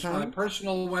is my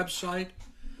personal website.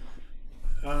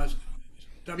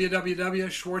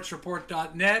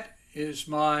 www.schwartzreport.net is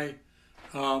my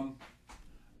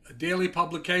daily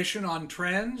publication on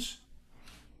trends,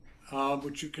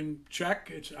 which you can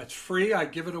check. It's free. I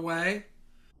give it away.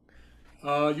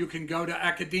 You can go to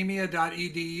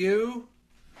academia.edu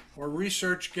or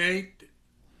ResearchGate,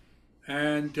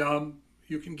 and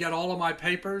You can get all of my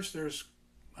papers. There's,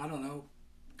 I don't know,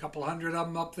 a couple hundred of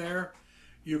them up there.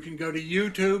 You can go to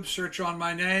YouTube, search on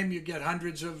my name. You get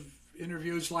hundreds of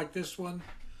interviews like this one.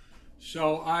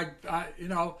 So I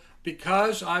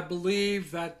because I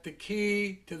believe that the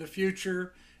key to the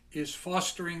future is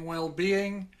fostering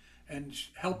well-being and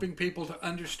helping people to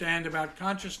understand about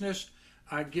consciousness,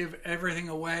 I give everything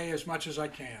away as much as I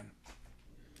can.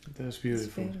 That's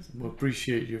beautiful. We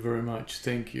appreciate you very much.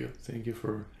 Thank you. Thank you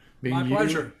for being My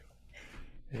pleasure.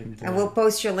 And we'll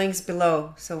post your links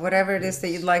below. So whatever it is that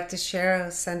you'd like to share,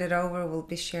 send it over. We'll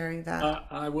be sharing that.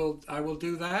 I will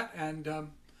do that,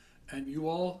 and you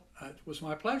all, it was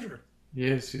my pleasure.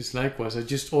 Yes, it's likewise. I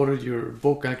just ordered your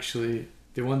book, actually,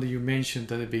 the one that you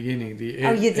mentioned at the beginning, the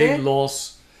you did? 8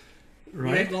 laws,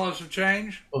 right? The 8 laws of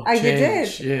change. Of you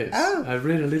change, did? yes. Oh. I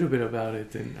read a little bit about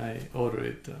it and I ordered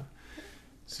it.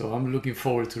 So I'm looking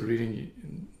forward to reading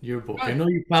your book. Right. I know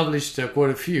you published quite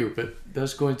a few, but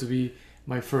that's going to be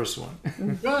my first one.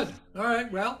 Good. All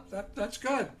right. Well, that's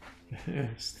good.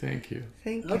 Yes, thank you.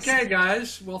 Thank you. Okay,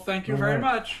 guys. Well, thank you very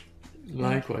much.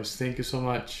 Likewise. Thank you so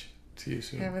much. See you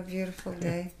soon. Have a beautiful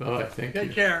day. Bye-bye. Thank you.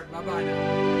 Take care. Bye-bye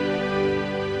now.